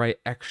not going to write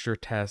extra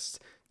tests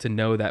to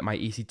know that my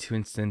EC2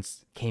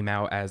 instance came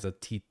out as a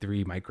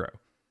T3 micro.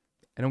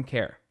 I don't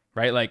care,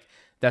 right? Like,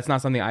 that's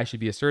not something I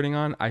should be asserting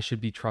on. I should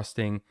be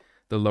trusting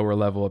the lower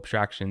level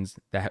abstractions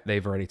that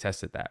they've already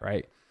tested that,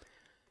 right?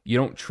 You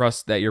don't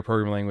trust that your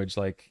programming language,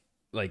 like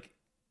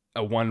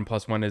a 1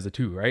 + 1 is a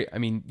 2, right? I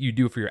mean, you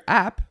do for your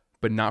app,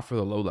 but not for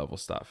the low level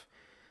stuff.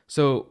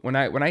 So when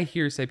I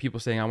hear people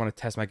saying, I want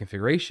to test my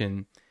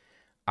configuration,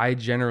 I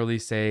generally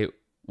say,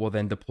 well,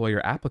 then deploy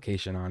your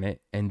application on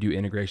it and do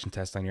integration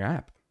tests on your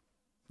app.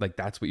 Like,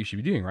 that's what you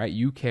should be doing, right?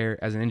 You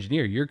care as an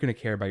engineer, you're going to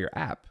care about your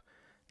app,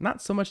 not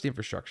so much the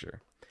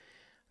infrastructure.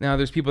 Now,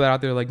 there's people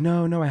out there like,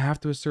 no, I have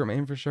to assert my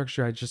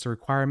infrastructure. It's just a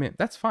requirement.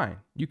 That's fine.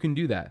 You can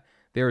do that.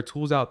 There are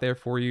tools out there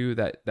for you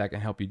that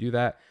can help you do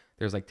that.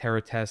 There's like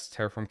TerraTest,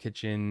 Terraform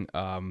Kitchen,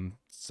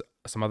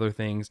 some other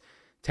things.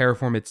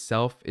 Terraform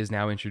itself is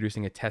now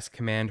introducing a test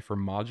command for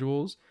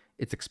modules.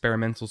 It's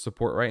experimental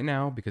support right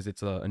now because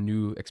it's a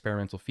new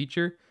experimental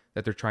feature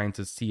that they're trying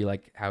to see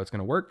like how it's going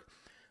to work.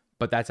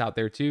 But that's out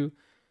there too.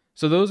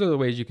 So those are the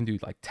ways you can do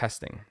like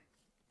testing.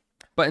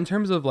 But in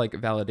terms of like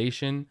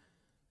validation,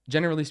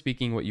 generally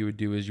speaking, what you would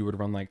do is you would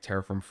run like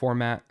Terraform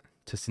format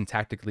to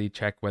syntactically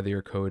check whether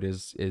your code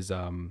is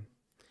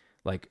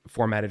like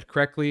formatted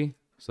correctly.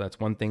 So that's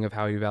one thing of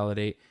how you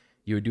validate.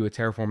 You would do a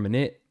Terraform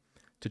init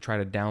to try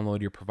to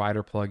download your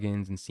provider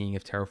plugins and seeing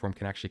if Terraform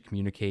can actually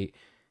communicate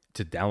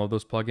to download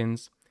those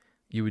plugins.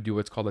 You would do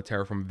what's called a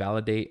Terraform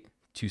validate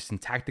to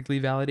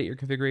syntactically validate your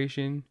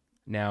configuration.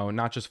 Now,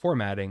 not just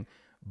formatting,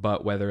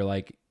 but whether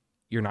like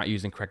you're not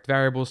using correct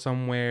variables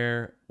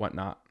somewhere,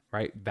 whatnot,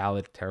 right?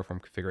 Valid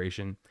Terraform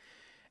configuration.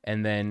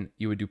 And then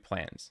you would do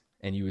plans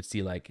and you would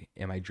see like,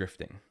 am I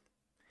drifting?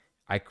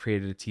 I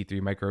created a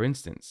T3 micro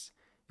instance.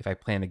 If I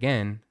plan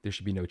again, there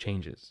should be no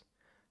changes.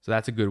 So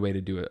that's a good way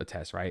to do a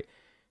test, right?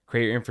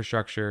 Create your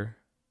infrastructure,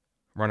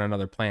 run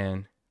another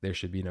plan, there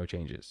should be no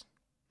changes.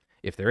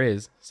 If there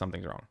is,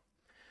 something's wrong.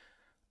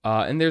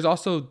 And there's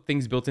also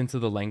things built into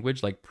the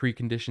language like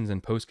preconditions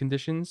and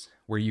postconditions,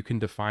 where you can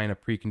define a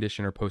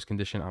precondition or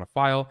postcondition on a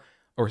file,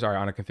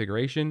 on a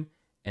configuration,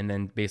 and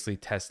then basically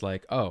test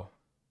like, oh,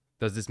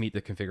 does this meet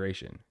the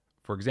configuration?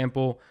 For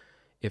example,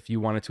 if you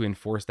wanted to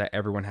enforce that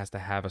everyone has to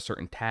have a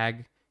certain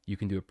tag, you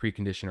can do a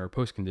precondition or a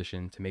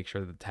postcondition to make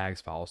sure that the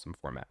tags follow some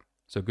format.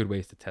 So good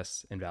ways to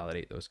test and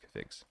validate those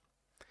configs.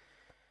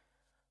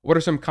 What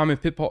are some common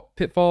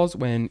pitfalls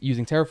when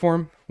using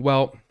Terraform?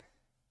 Well,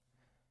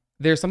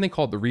 there's something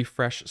called the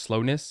refresh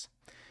slowness,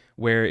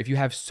 where if you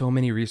have so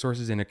many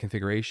resources in a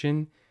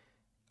configuration,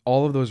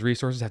 all of those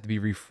resources have to be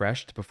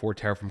refreshed before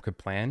Terraform could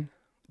plan.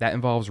 That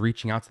involves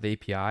reaching out to the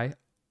API,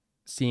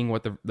 seeing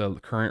what the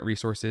current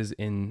resource is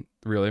in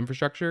the real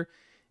infrastructure,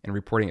 and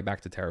reporting it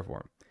back to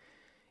Terraform.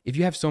 If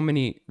you have so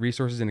many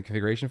resources in a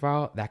configuration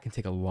file, that can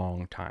take a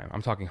long time.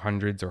 I'm talking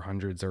hundreds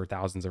or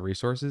thousands of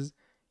resources.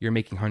 You're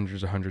making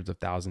hundreds or hundreds of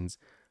thousands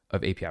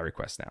of API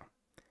requests now.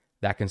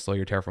 That can slow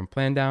your Terraform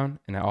plan down.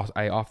 And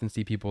I often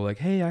see people like,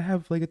 hey, I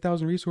have like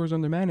 1,000 resources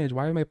under managed.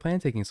 Why is my plan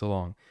taking so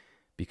long?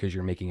 Because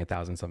you're making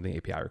 1,000 something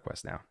API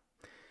requests now.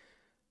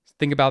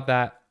 Think about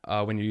that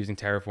when you're using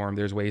Terraform.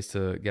 There's ways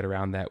to get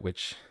around that,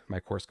 which my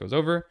course goes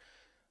over.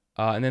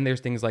 And then there's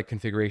things like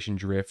configuration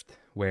drift,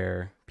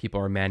 where people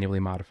are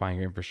manually modifying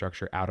your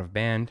infrastructure out of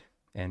band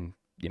and,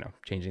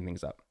 changing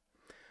things up.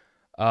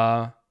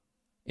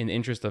 In the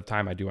interest of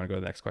time, I do want to go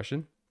to the next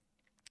question.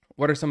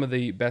 What are some of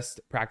the best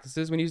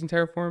practices when using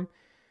Terraform?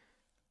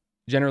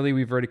 Generally,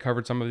 we've already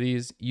covered some of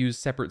these. Use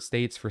separate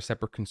states for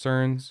separate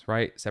concerns,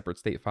 right? Separate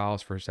state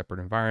files for separate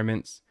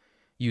environments.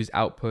 Use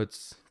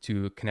outputs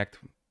to connect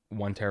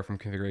one Terraform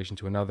configuration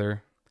to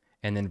another.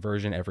 And then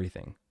version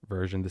everything.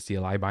 Version the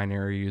CLI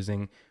binary you're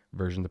using,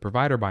 version the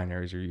provider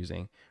binaries you're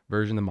using,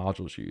 version the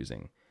modules you're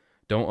using.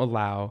 Don't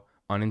allow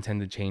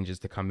unintended changes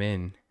to come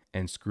in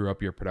and screw up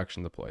your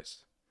production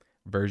deploys.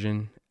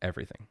 Version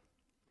everything.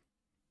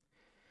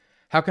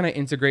 How can I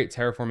integrate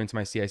Terraform into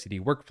my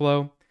CI/CD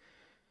workflow?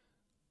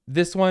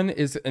 This one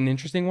is an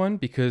interesting one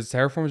because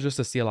Terraform is just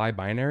a CLI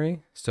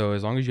binary. So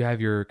as long as you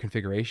have your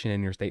configuration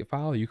in your state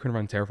file, you can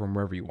run Terraform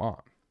wherever you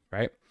want,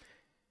 right?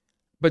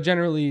 But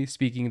generally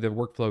speaking, the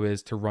workflow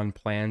is to run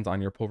plans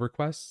on your pull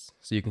requests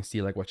so you can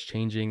see like what's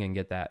changing and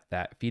get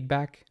that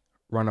feedback.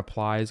 Run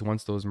applies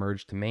once those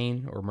merge to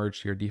main or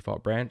merge to your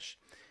default branch.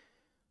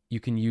 You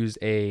can use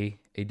a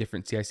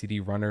different CI/CD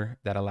runner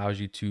that allows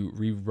you to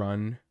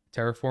rerun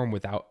Terraform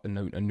without a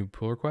new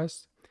pull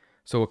request.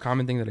 So a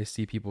common thing that I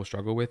see people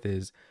struggle with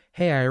is,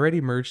 hey, I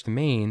already merged to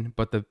main,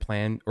 but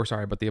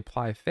the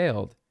apply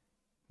failed.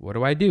 What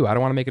do? I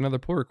don't want to make another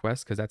pull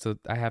request because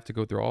I have to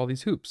go through all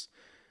these hoops.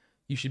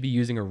 You should be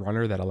using a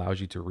runner that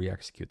allows you to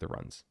re-execute the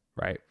runs,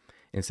 right?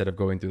 Instead of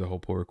going through the whole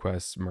pull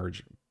request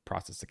merge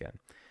process again.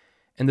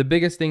 And the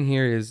biggest thing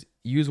here is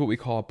use what we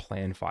call a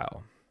plan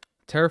file.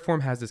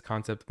 Terraform has this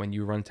concept when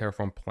you run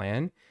Terraform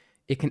plan,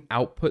 it can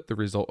output the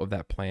result of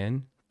that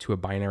plan to a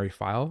binary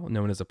file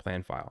known as a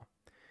plan file.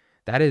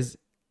 That is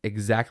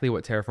exactly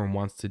what Terraform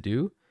wants to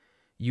do.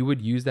 You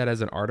would use that as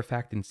an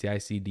artifact in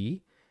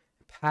CI/CD,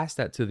 pass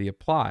that to the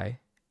apply,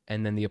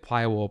 and then the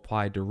apply will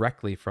apply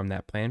directly from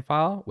that plan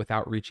file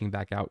without reaching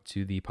back out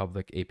to the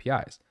public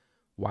APIs.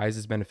 Why is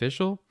this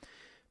beneficial?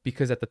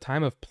 Because at the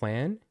time of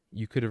plan,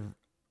 you could have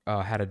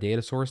had a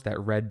data source that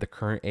read the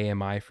current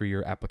AMI for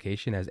your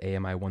application as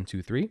AMI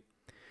 123.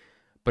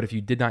 But if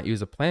you did not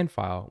use a plan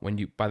file,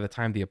 by the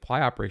time the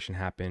apply operation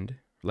happened,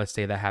 let's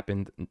say that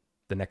happened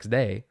the next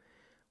day,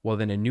 well,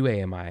 then a new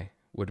AMI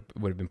would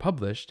have been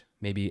published,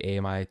 maybe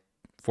AMI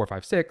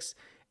 456,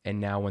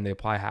 and now when the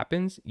apply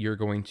happens, you're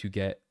going to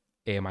get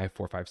AMI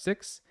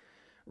 456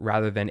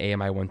 rather than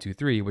AMI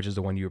 123, which is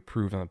the one you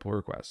approved on the pull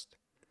request.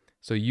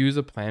 So use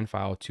a plan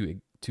file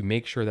to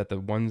make sure that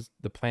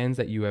the plans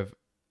that you have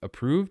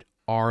approved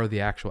are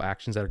the actual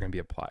actions that are going to be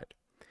applied.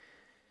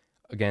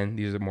 Again,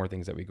 these are more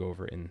things that we go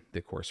over in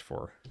the course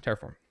for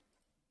Terraform.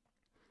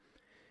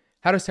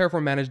 How does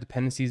Terraform manage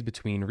dependencies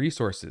between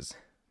resources?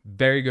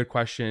 Very good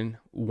question.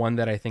 One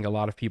that I think a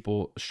lot of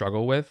people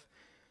struggle with.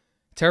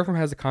 Terraform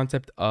has a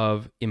concept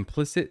of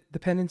implicit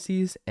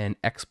dependencies and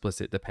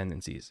explicit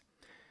dependencies.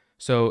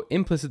 So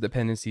implicit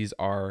dependencies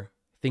are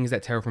things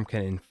that Terraform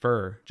can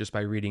infer just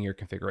by reading your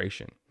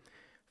configuration.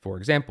 For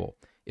example,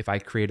 if I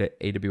create an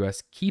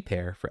AWS key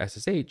pair for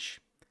SSH,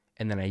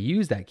 and then I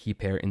use that key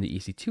pair in the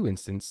EC2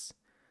 instance,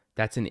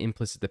 that's an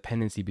implicit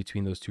dependency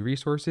between those two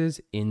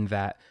resources in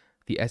that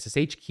the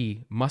SSH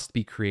key must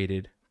be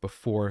created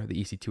before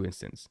the EC2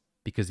 instance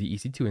because the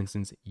EC2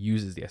 instance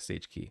uses the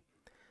SSH key.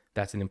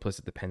 That's an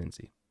implicit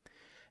dependency.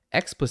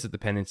 Explicit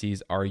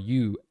dependencies are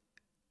you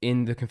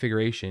in the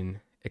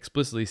configuration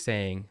explicitly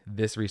saying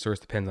this resource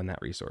depends on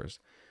that resource.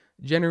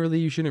 Generally,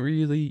 you shouldn't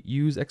really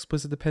use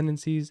explicit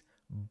dependencies,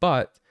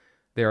 but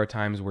there are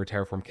times where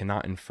Terraform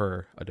cannot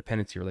infer a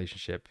dependency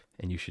relationship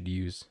and you should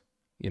use,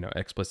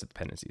 explicit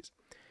dependencies.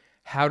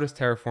 How does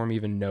Terraform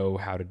even know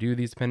how to do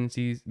these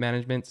dependencies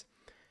managements?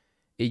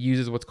 It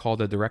uses what's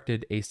called a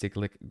directed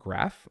acyclic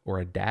graph or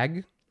a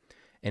DAG,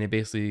 and it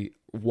basically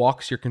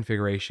walks your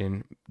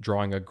configuration,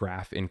 drawing a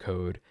graph in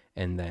code,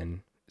 and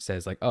then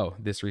says like, oh,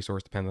 this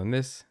resource depends on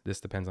this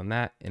depends on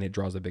that, and it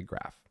draws a big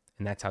graph.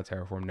 And that's how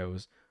Terraform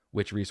knows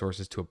which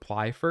resources to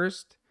apply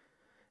first,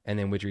 and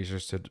then which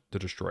resources to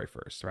destroy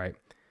first, right?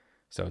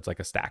 So it's like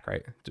a stack,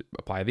 right? To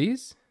apply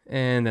these,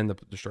 and then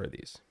destroy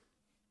these.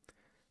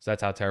 So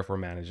that's how Terraform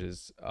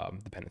manages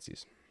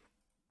dependencies.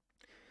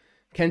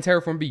 Can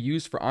Terraform be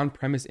used for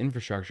on-premise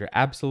infrastructure?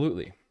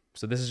 Absolutely.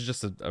 So this is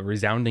just a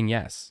resounding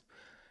yes.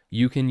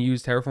 You can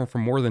use Terraform for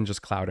more than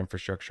just cloud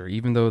infrastructure,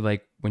 even though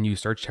like when you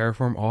search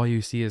Terraform, all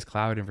you see is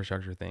cloud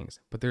infrastructure things.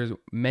 But there's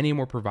many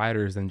more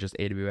providers than just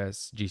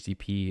AWS,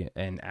 GCP,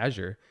 and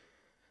Azure.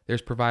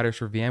 There's providers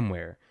for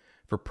VMware,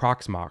 for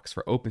Proxmox,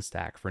 for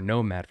OpenStack, for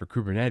Nomad, for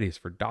Kubernetes,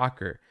 for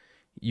Docker.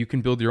 You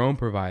can build your own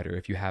provider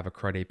if you have a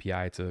CRUD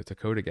API to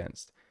code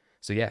against.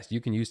 So yes, you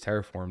can use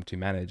Terraform to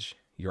manage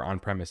your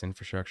on-premise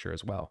infrastructure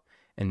as well.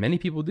 And many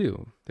people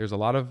do. There's a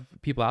lot of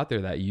people out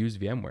there that use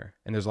VMware,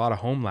 and there's a lot of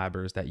home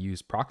labbers that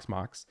use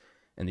Proxmox,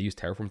 and they use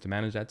Terraform to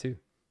manage that too.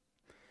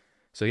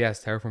 So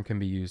yes, Terraform can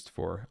be used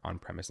for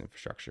on-premise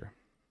infrastructure.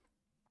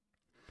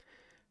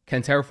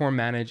 Can Terraform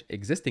manage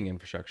existing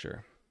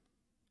infrastructure?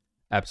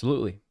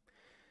 Absolutely.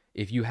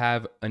 If you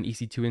have an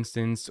EC2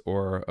 instance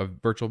or a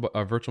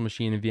virtual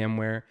machine in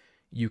VMware,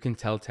 you can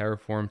tell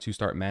Terraform to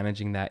start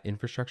managing that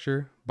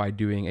infrastructure by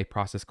doing a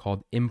process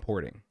called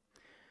importing.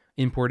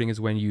 Importing is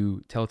when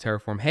you tell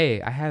Terraform,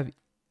 hey, I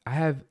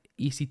have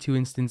EC2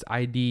 instance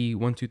ID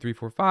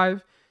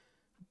 12345.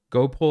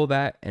 Go pull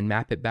that and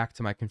map it back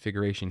to my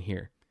configuration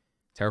here.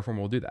 Terraform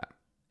will do that,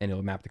 and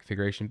it'll map the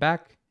configuration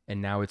back,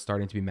 and now it's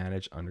starting to be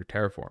managed under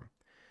Terraform.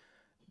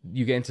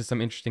 You get into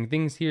some interesting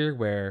things here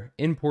where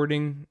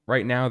importing,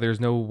 right now, there's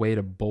no way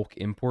to bulk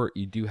import.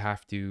 You do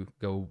have to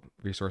go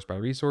resource by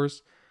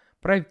resource,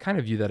 But I kind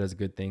of view that as a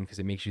good thing because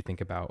it makes you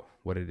think about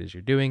what it is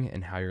you're doing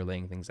and how you're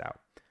laying things out.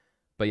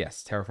 But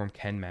yes, Terraform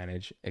can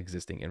manage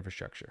existing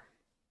infrastructure.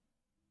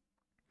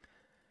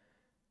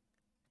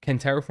 Can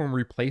Terraform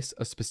replace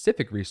a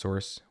specific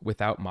resource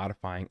without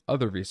modifying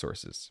other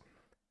resources?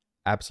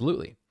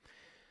 Absolutely.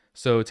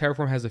 So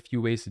Terraform has a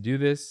few ways to do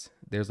this.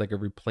 There's like a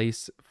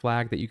replace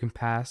flag that you can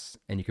pass,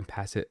 and you can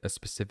pass it a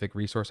specific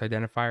resource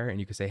identifier, and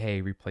you can say,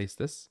 hey, replace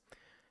this.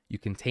 You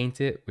can taint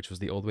it, which was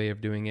the old way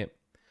of doing it.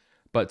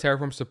 But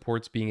Terraform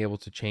supports being able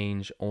to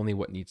change only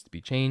what needs to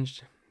be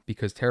changed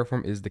because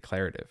Terraform is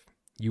declarative.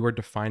 You are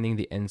defining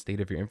the end state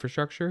of your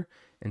infrastructure,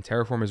 and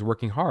Terraform is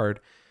working hard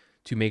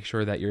to make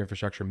sure that your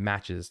infrastructure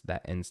matches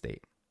that end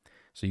state.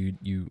 So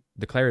you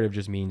declarative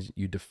just means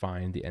you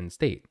define the end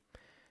state.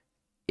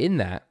 In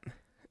that,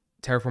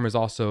 Terraform is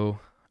also,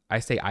 I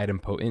say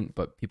idempotent,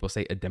 but people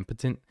say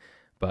idempotent.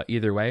 But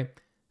either way,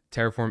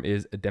 Terraform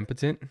is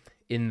idempotent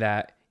in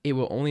that it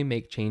will only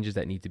make changes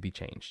that need to be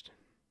changed,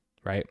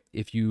 right?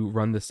 If you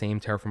run the same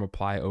Terraform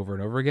apply over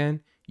and over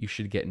again, you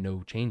should get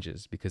no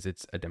changes because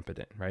it's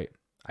idempotent, right?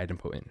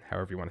 Idempotent,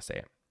 however you want to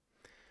say it.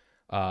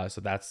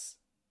 So that's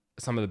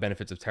some of the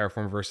benefits of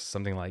Terraform versus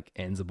something like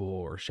Ansible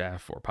or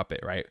Chef or Puppet,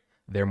 right?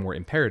 They're more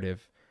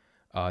imperative.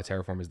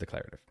 Terraform is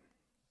declarative.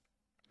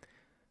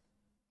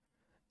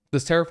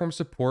 Does Terraform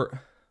support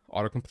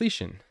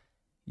autocompletion?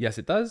 Yes,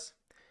 it does.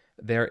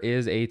 There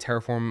is a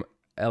Terraform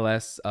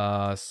LS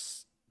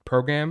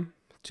program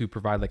to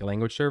provide like a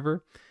language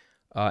server,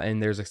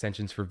 and there's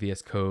extensions for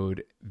VS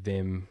Code,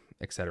 Vim,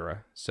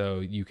 etc. So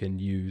you can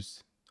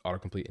use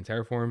autocomplete in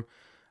Terraform.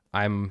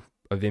 I'm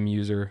a Vim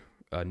user,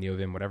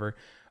 NeoVim, whatever,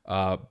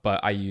 but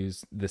I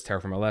use this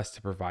Terraform LS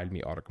to provide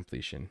me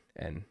autocompletion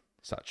and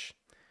such.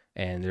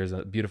 And there's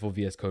a beautiful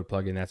VS Code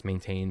plugin that's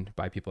maintained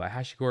by people at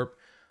HashiCorp.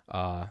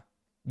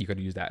 You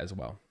could use that as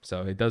well.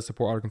 So it does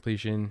support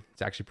autocompletion.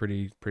 It's actually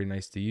pretty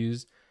nice to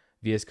use.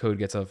 VS Code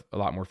gets a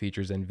lot more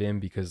features than Vim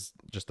because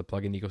just the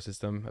plugin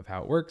ecosystem of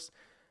how it works.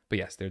 But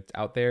yes, it's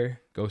out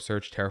there. Go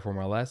search Terraform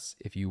LS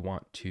if you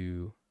want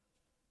to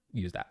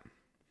use that.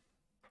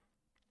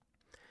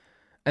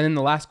 And then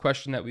the last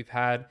question that we've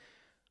had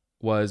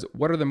was,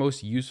 what are the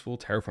most useful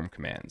Terraform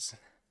commands?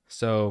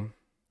 So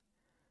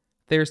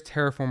there's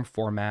Terraform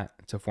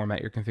format to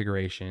format your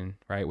configuration,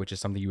 right? Which is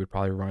something you would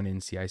probably run in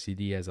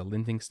CI/CD as a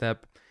linting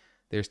step.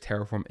 There's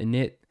Terraform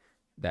init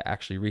that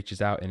actually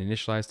reaches out and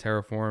initializes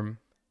Terraform.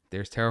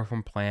 There's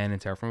Terraform plan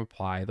and Terraform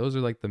apply. Those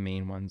are like the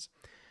main ones.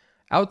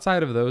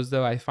 Outside of those,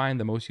 though, I find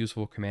the most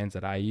useful commands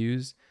that I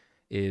use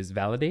is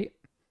validate,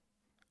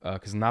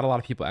 because not a lot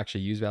of people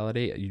actually use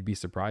validate. You'd be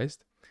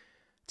surprised.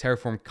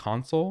 Terraform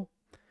console,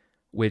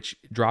 which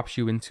drops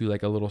you into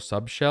like a little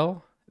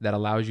subshell that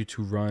allows you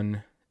to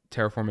run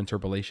Terraform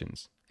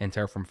interpolations and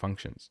Terraform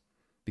functions,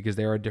 because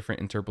there are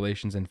different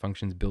interpolations and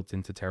functions built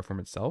into Terraform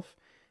itself,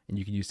 and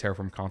you can use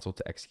Terraform console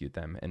to execute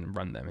them and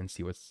run them and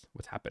see what's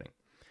happening.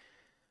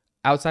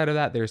 Outside of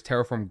that, there's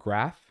Terraform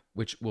graph,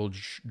 which will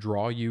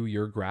draw you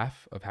your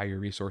graph of how your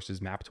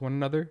resources map to one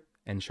another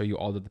and show you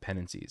all the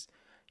dependencies.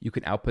 You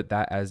can output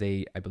that as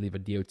I believe, a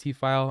DOT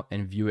file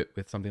and view it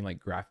with something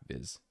like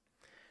GraphViz,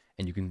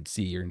 and you can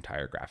see your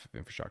entire graph of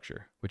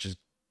infrastructure, which is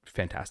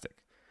fantastic.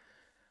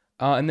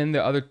 And then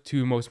the other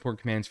two most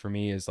important commands for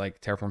me is like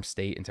Terraform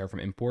state and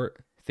Terraform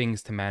import,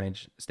 things to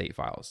manage state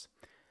files.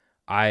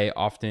 I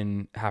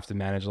often have to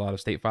manage a lot of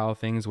state file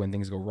things when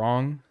things go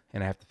wrong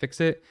and I have to fix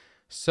it.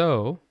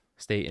 So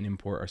state and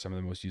import are some of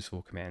the most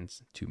useful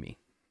commands to me.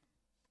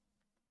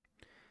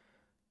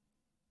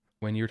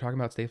 When you're talking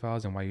about state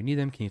files and why you need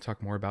them, can you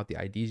talk more about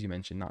the IDs you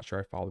mentioned? Not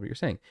sure I followed what you're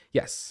saying.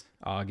 Yes,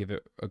 I'll give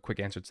it a quick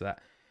answer to that.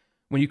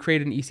 When you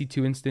create an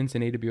EC2 instance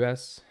in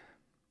AWS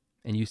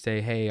and you say,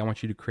 hey, I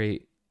want you to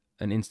create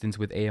an instance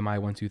with AMI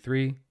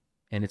 123,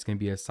 and it's going to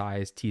be a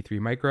size T3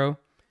 micro.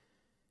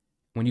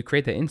 When you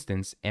create the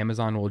instance,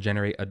 Amazon will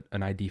generate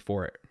an ID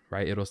for it,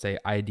 right? It'll say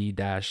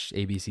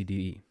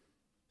ID-ABCDE.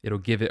 It'll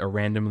give it a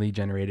randomly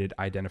generated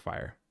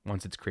identifier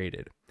once it's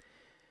created.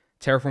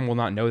 Terraform will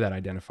not know that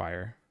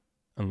identifier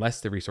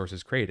unless the resource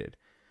is created.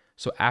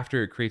 So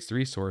after it creates the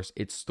resource,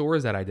 it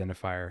stores that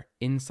identifier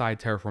inside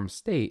Terraform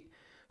state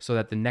so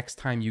that the next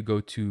time you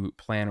go to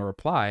plan or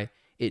apply,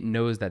 it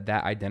knows that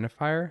that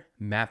identifier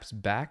maps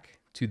back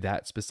to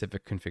that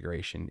specific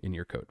configuration in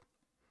your code.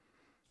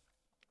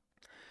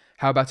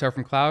 How about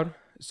Terraform Cloud?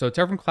 So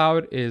Terraform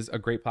Cloud is a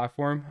great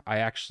platform. I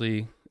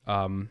actually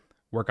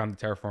work on the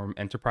Terraform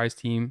Enterprise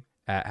team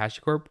at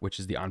HashiCorp, which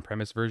is the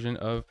on-premise version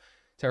of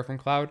Terraform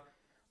Cloud.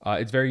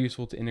 It's very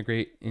useful to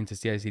integrate into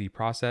CI/CD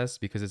process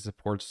because it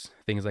supports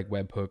things like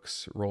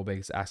webhooks,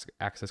 role-based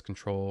access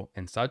control,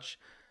 and such.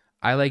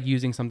 I like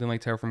using something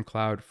like Terraform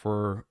Cloud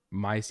for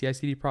my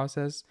CI/CD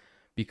process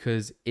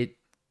because it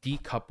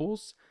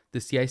decouples the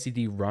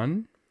CI/CD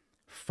run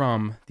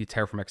from the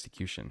Terraform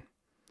execution.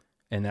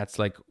 And that's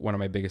like one of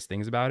my biggest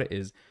things about it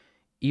is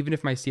even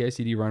if my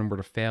CI/CD run were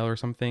to fail or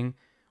something,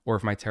 or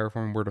if my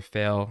Terraform were to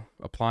fail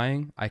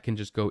applying, I can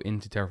just go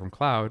into Terraform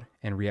Cloud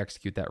and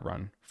re-execute that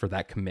run for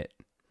that commit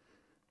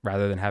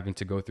rather than having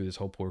to go through this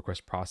whole pull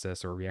request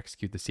process or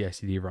re-execute the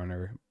CI/CD run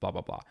or blah,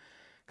 blah, blah.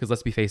 Because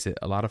let's be face it,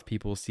 a lot of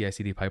people's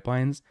CI/CD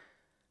pipelines,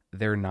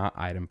 they're not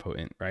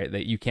idempotent, right?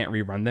 That you can't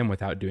rerun them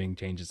without doing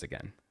changes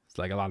again. It's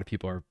like a lot of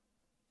people are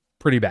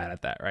pretty bad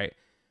at that, right?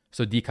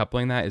 So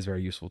decoupling that is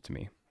very useful to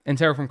me. And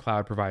Terraform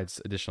Cloud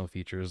provides additional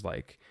features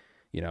like,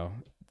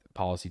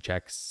 policy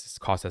checks,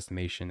 cost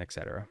estimation,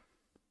 etc.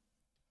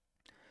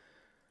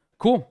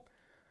 Cool.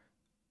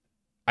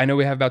 I know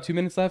we have about 2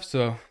 minutes left,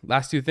 so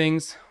last two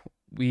things.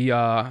 We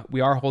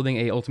are holding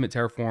a Ultimate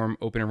Terraform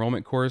open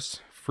enrollment course,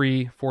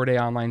 free 4-day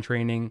online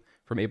training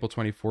from April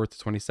 24th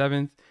to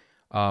 27th,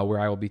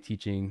 where I will be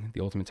teaching the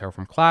Ultimate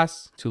Terraform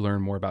class to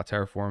learn more about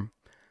Terraform.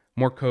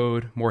 More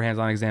code, more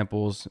hands-on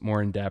examples,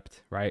 more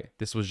in-depth, right?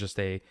 This was just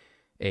a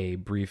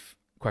brief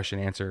question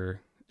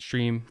answer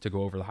stream to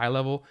go over the high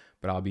level,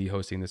 but I'll be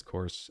hosting this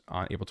course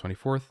on April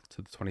 24th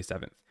to the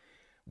 27th.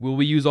 Will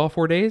we use all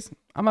 4 days?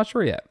 I'm not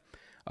sure yet.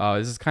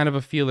 This is kind of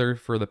a feeler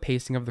for the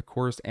pacing of the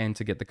course and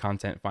to get the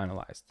content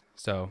finalized.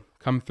 So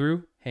come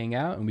through, hang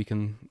out, and we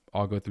can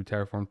all go through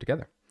Terraform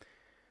together.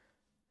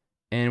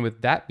 And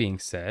with that being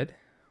said,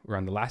 we're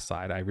on the last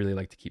slide. I really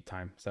like to keep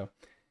time. So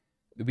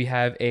we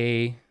have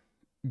a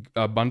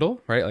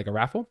bundle, right? Like a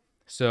raffle.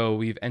 So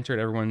we've entered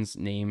everyone's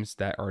names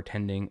that are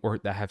attending or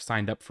that have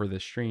signed up for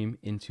this stream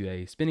into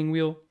a spinning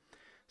wheel.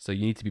 So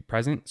you need to be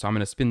present. So I'm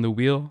going to spin the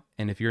wheel.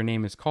 And if your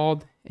name is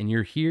called and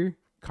you're here,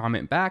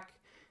 comment back.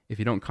 If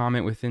you don't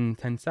comment within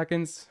 10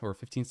 seconds or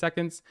 15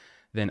 seconds,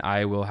 then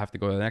I will have to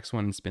go to the next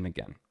one and spin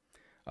again.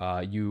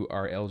 You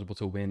are eligible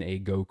to win a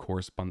Go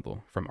course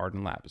bundle from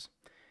Arden Labs.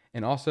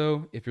 And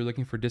also, if you're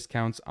looking for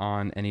discounts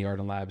on any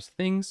Arden Labs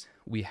things,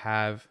 we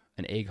have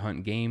an egg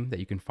hunt game that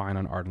you can find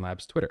on Arden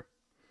Labs Twitter.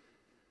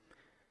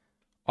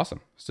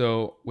 Awesome.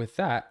 So with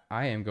that,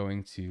 I am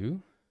going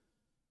to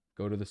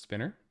go to the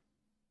spinner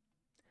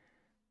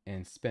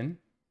and spin.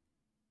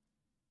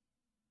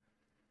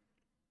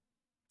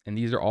 And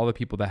these are all the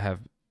people that have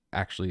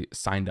actually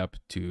signed up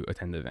to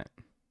attend the event.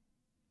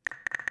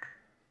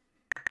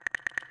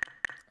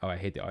 Oh, I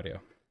hate the audio.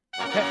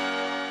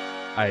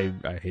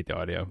 I hate the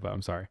audio, but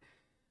I'm sorry.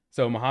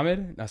 So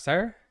Mohammed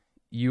Nasser,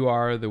 you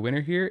are the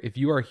winner here. If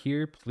you are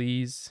here,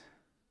 please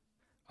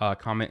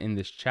comment in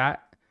this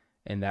chat,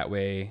 and that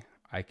way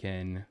I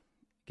can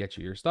get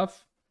you your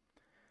stuff.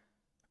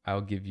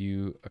 I'll give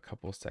you a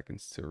couple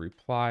seconds to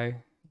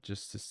reply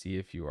just to see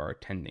if you are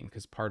attending,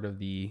 because part of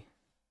the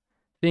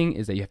thing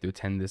is that you have to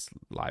attend this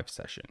live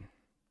session.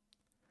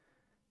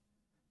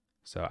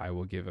 So I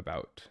will give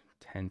about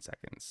 10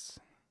 seconds.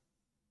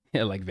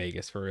 Yeah, like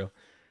Vegas, for real.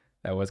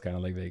 That was kind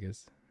of like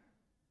Vegas.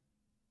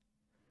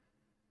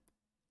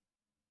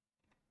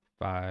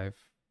 5,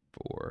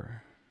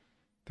 4,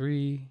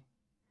 3,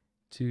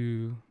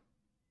 2,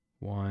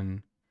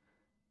 1.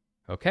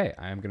 Okay,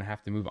 I am going to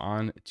have to move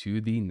on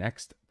to the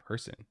next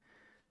person.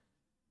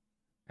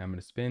 I'm going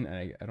to spin,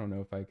 and I don't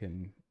know if I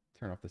can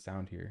turn off the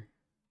sound here.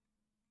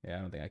 Yeah,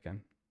 I don't think I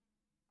can.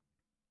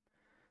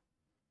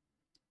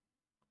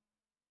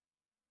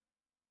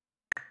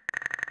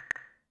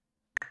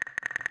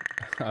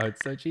 Oh,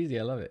 it's so cheesy.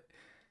 I love it.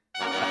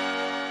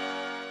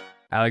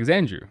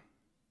 Alexandru,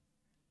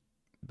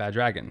 Bad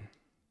Dragon,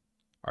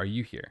 are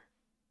you here?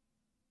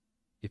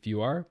 If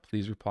you are,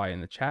 please reply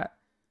in the chat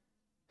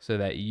so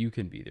that you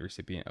can be the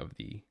recipient of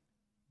the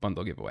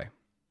bundle giveaway.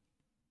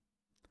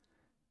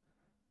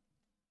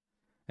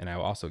 And I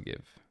will also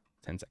give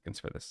 10 seconds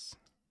for this.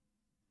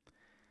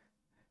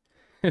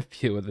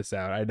 Feel with the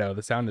sound. I know,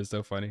 the sound is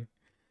so funny.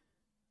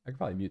 I could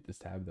probably mute this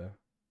tab though.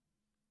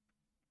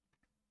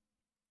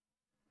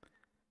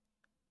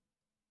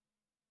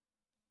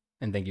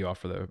 And thank you all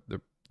for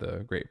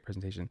the great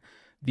presentation.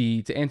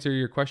 To answer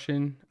your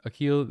question,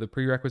 Akil, the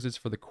prerequisites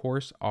for the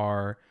course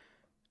are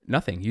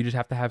nothing. You just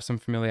have to have some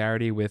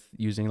familiarity with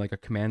using like a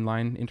command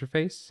line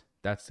interface.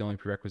 That's the only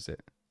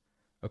prerequisite.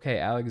 Okay,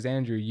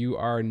 Alexandra, you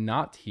are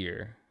not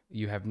here.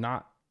 You have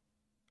not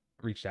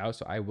reached out,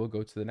 so I will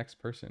go to the next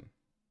person.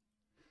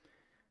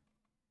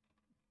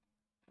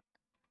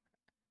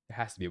 There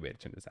has to be a way to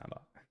turn the sound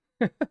off.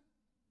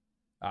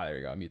 There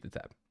we go. I'll mute the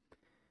tab.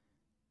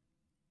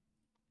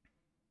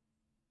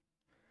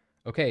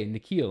 Okay,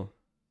 Nikhil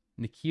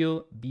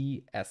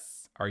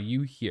BS, are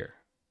you here?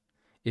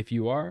 If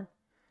you are,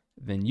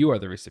 then you are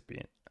the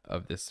recipient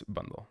of this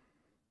bundle.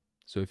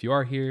 So if you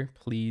are here,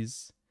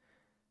 please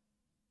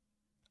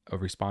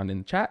respond in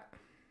the chat.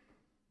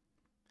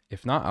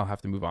 If not, I'll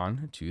have to move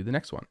on to the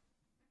next one.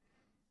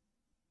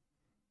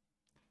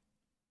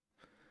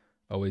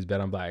 Always bet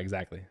on black.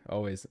 Exactly.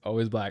 Always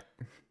black.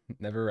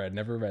 Never red.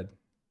 Never red.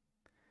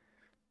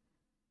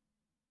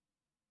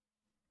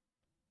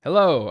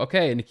 Hello.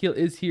 Okay, Nikhil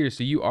is here,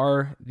 so you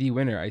are the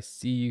winner. I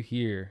see you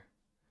here.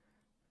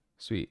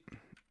 Sweet.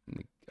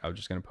 I'm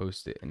just going to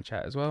post it in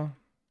chat as well.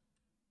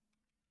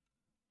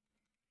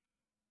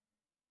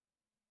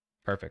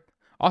 Perfect.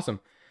 Awesome.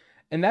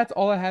 And that's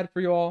all I had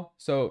for you all.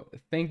 So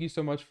thank you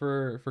so much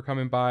for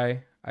coming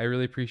by. I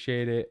really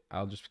appreciate it.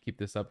 I'll just keep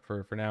this up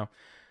for now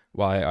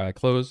while I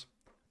close.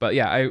 But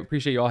yeah, I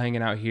appreciate you all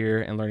hanging out here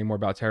and learning more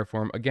about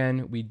Terraform.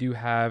 Again, we do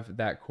have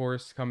that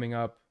course coming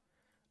up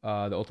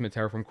the Ultimate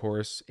Terraform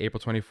course,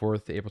 April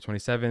 24th to April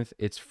 27th.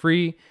 It's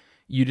free.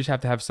 You just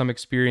have to have some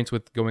experience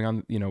with going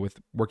on,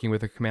 with working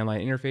with a command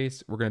line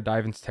interface. We're going to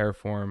dive into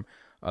Terraform.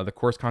 The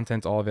course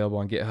content's all available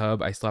on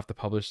GitHub. I still have to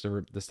publish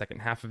the second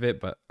half of it,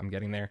 but I'm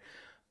getting there.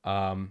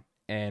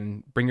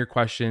 And bring your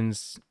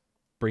questions,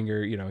 bring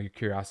your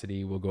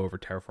curiosity. We'll go over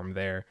Terraform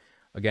there.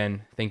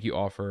 Again, thank you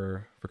all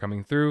for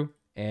coming through.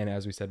 And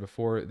as we said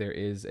before, there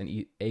is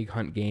an egg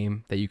hunt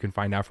game that you can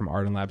find out from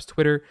Arden Labs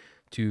Twitter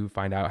to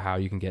find out how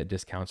you can get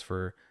discounts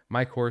for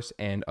my course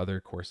and other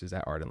courses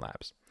at Arden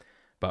Labs.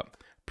 But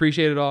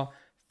appreciate it all.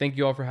 Thank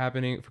you all for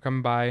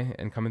coming by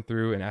and coming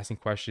through and asking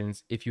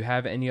questions. If you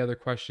have any other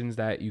questions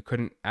that you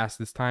couldn't ask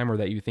this time or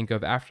that you think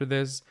of after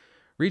this,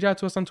 reach out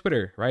to us on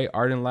Twitter, right?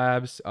 Arden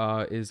Labs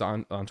is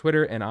on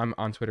Twitter, and I'm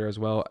on Twitter as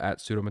well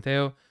at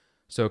Mathew.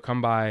 So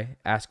come by,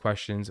 ask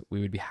questions.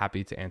 We would be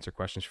happy to answer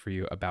questions for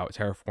you about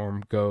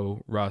Terraform,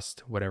 Go,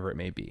 Rust, whatever it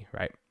may be,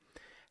 right?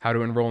 How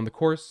to enroll in the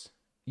course.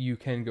 You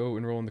can go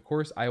enroll in the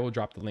course. I will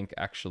drop the link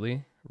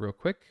actually real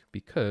quick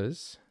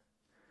because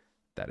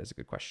that is a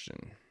good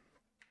question.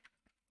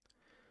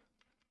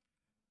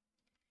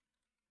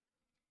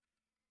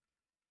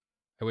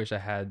 I wish I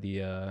had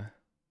the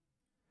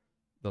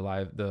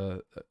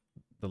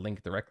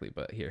link directly,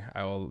 but here,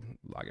 I will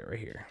log it right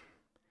here.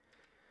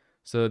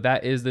 So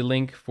that is the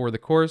link for the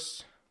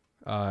course.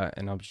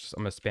 And I'm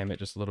gonna spam it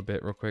just a little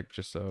bit real quick,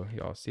 just so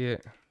y'all see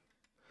it.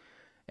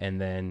 And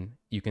then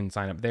you can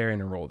sign up there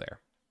and enroll there.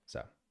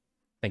 So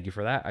thank you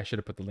for that. I should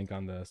have put the link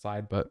on the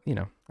slide, but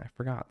I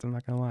forgot. I'm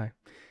not gonna lie.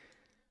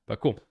 But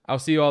cool. I'll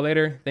see you all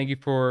later. Thank you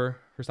for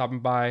stopping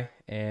by,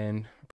 and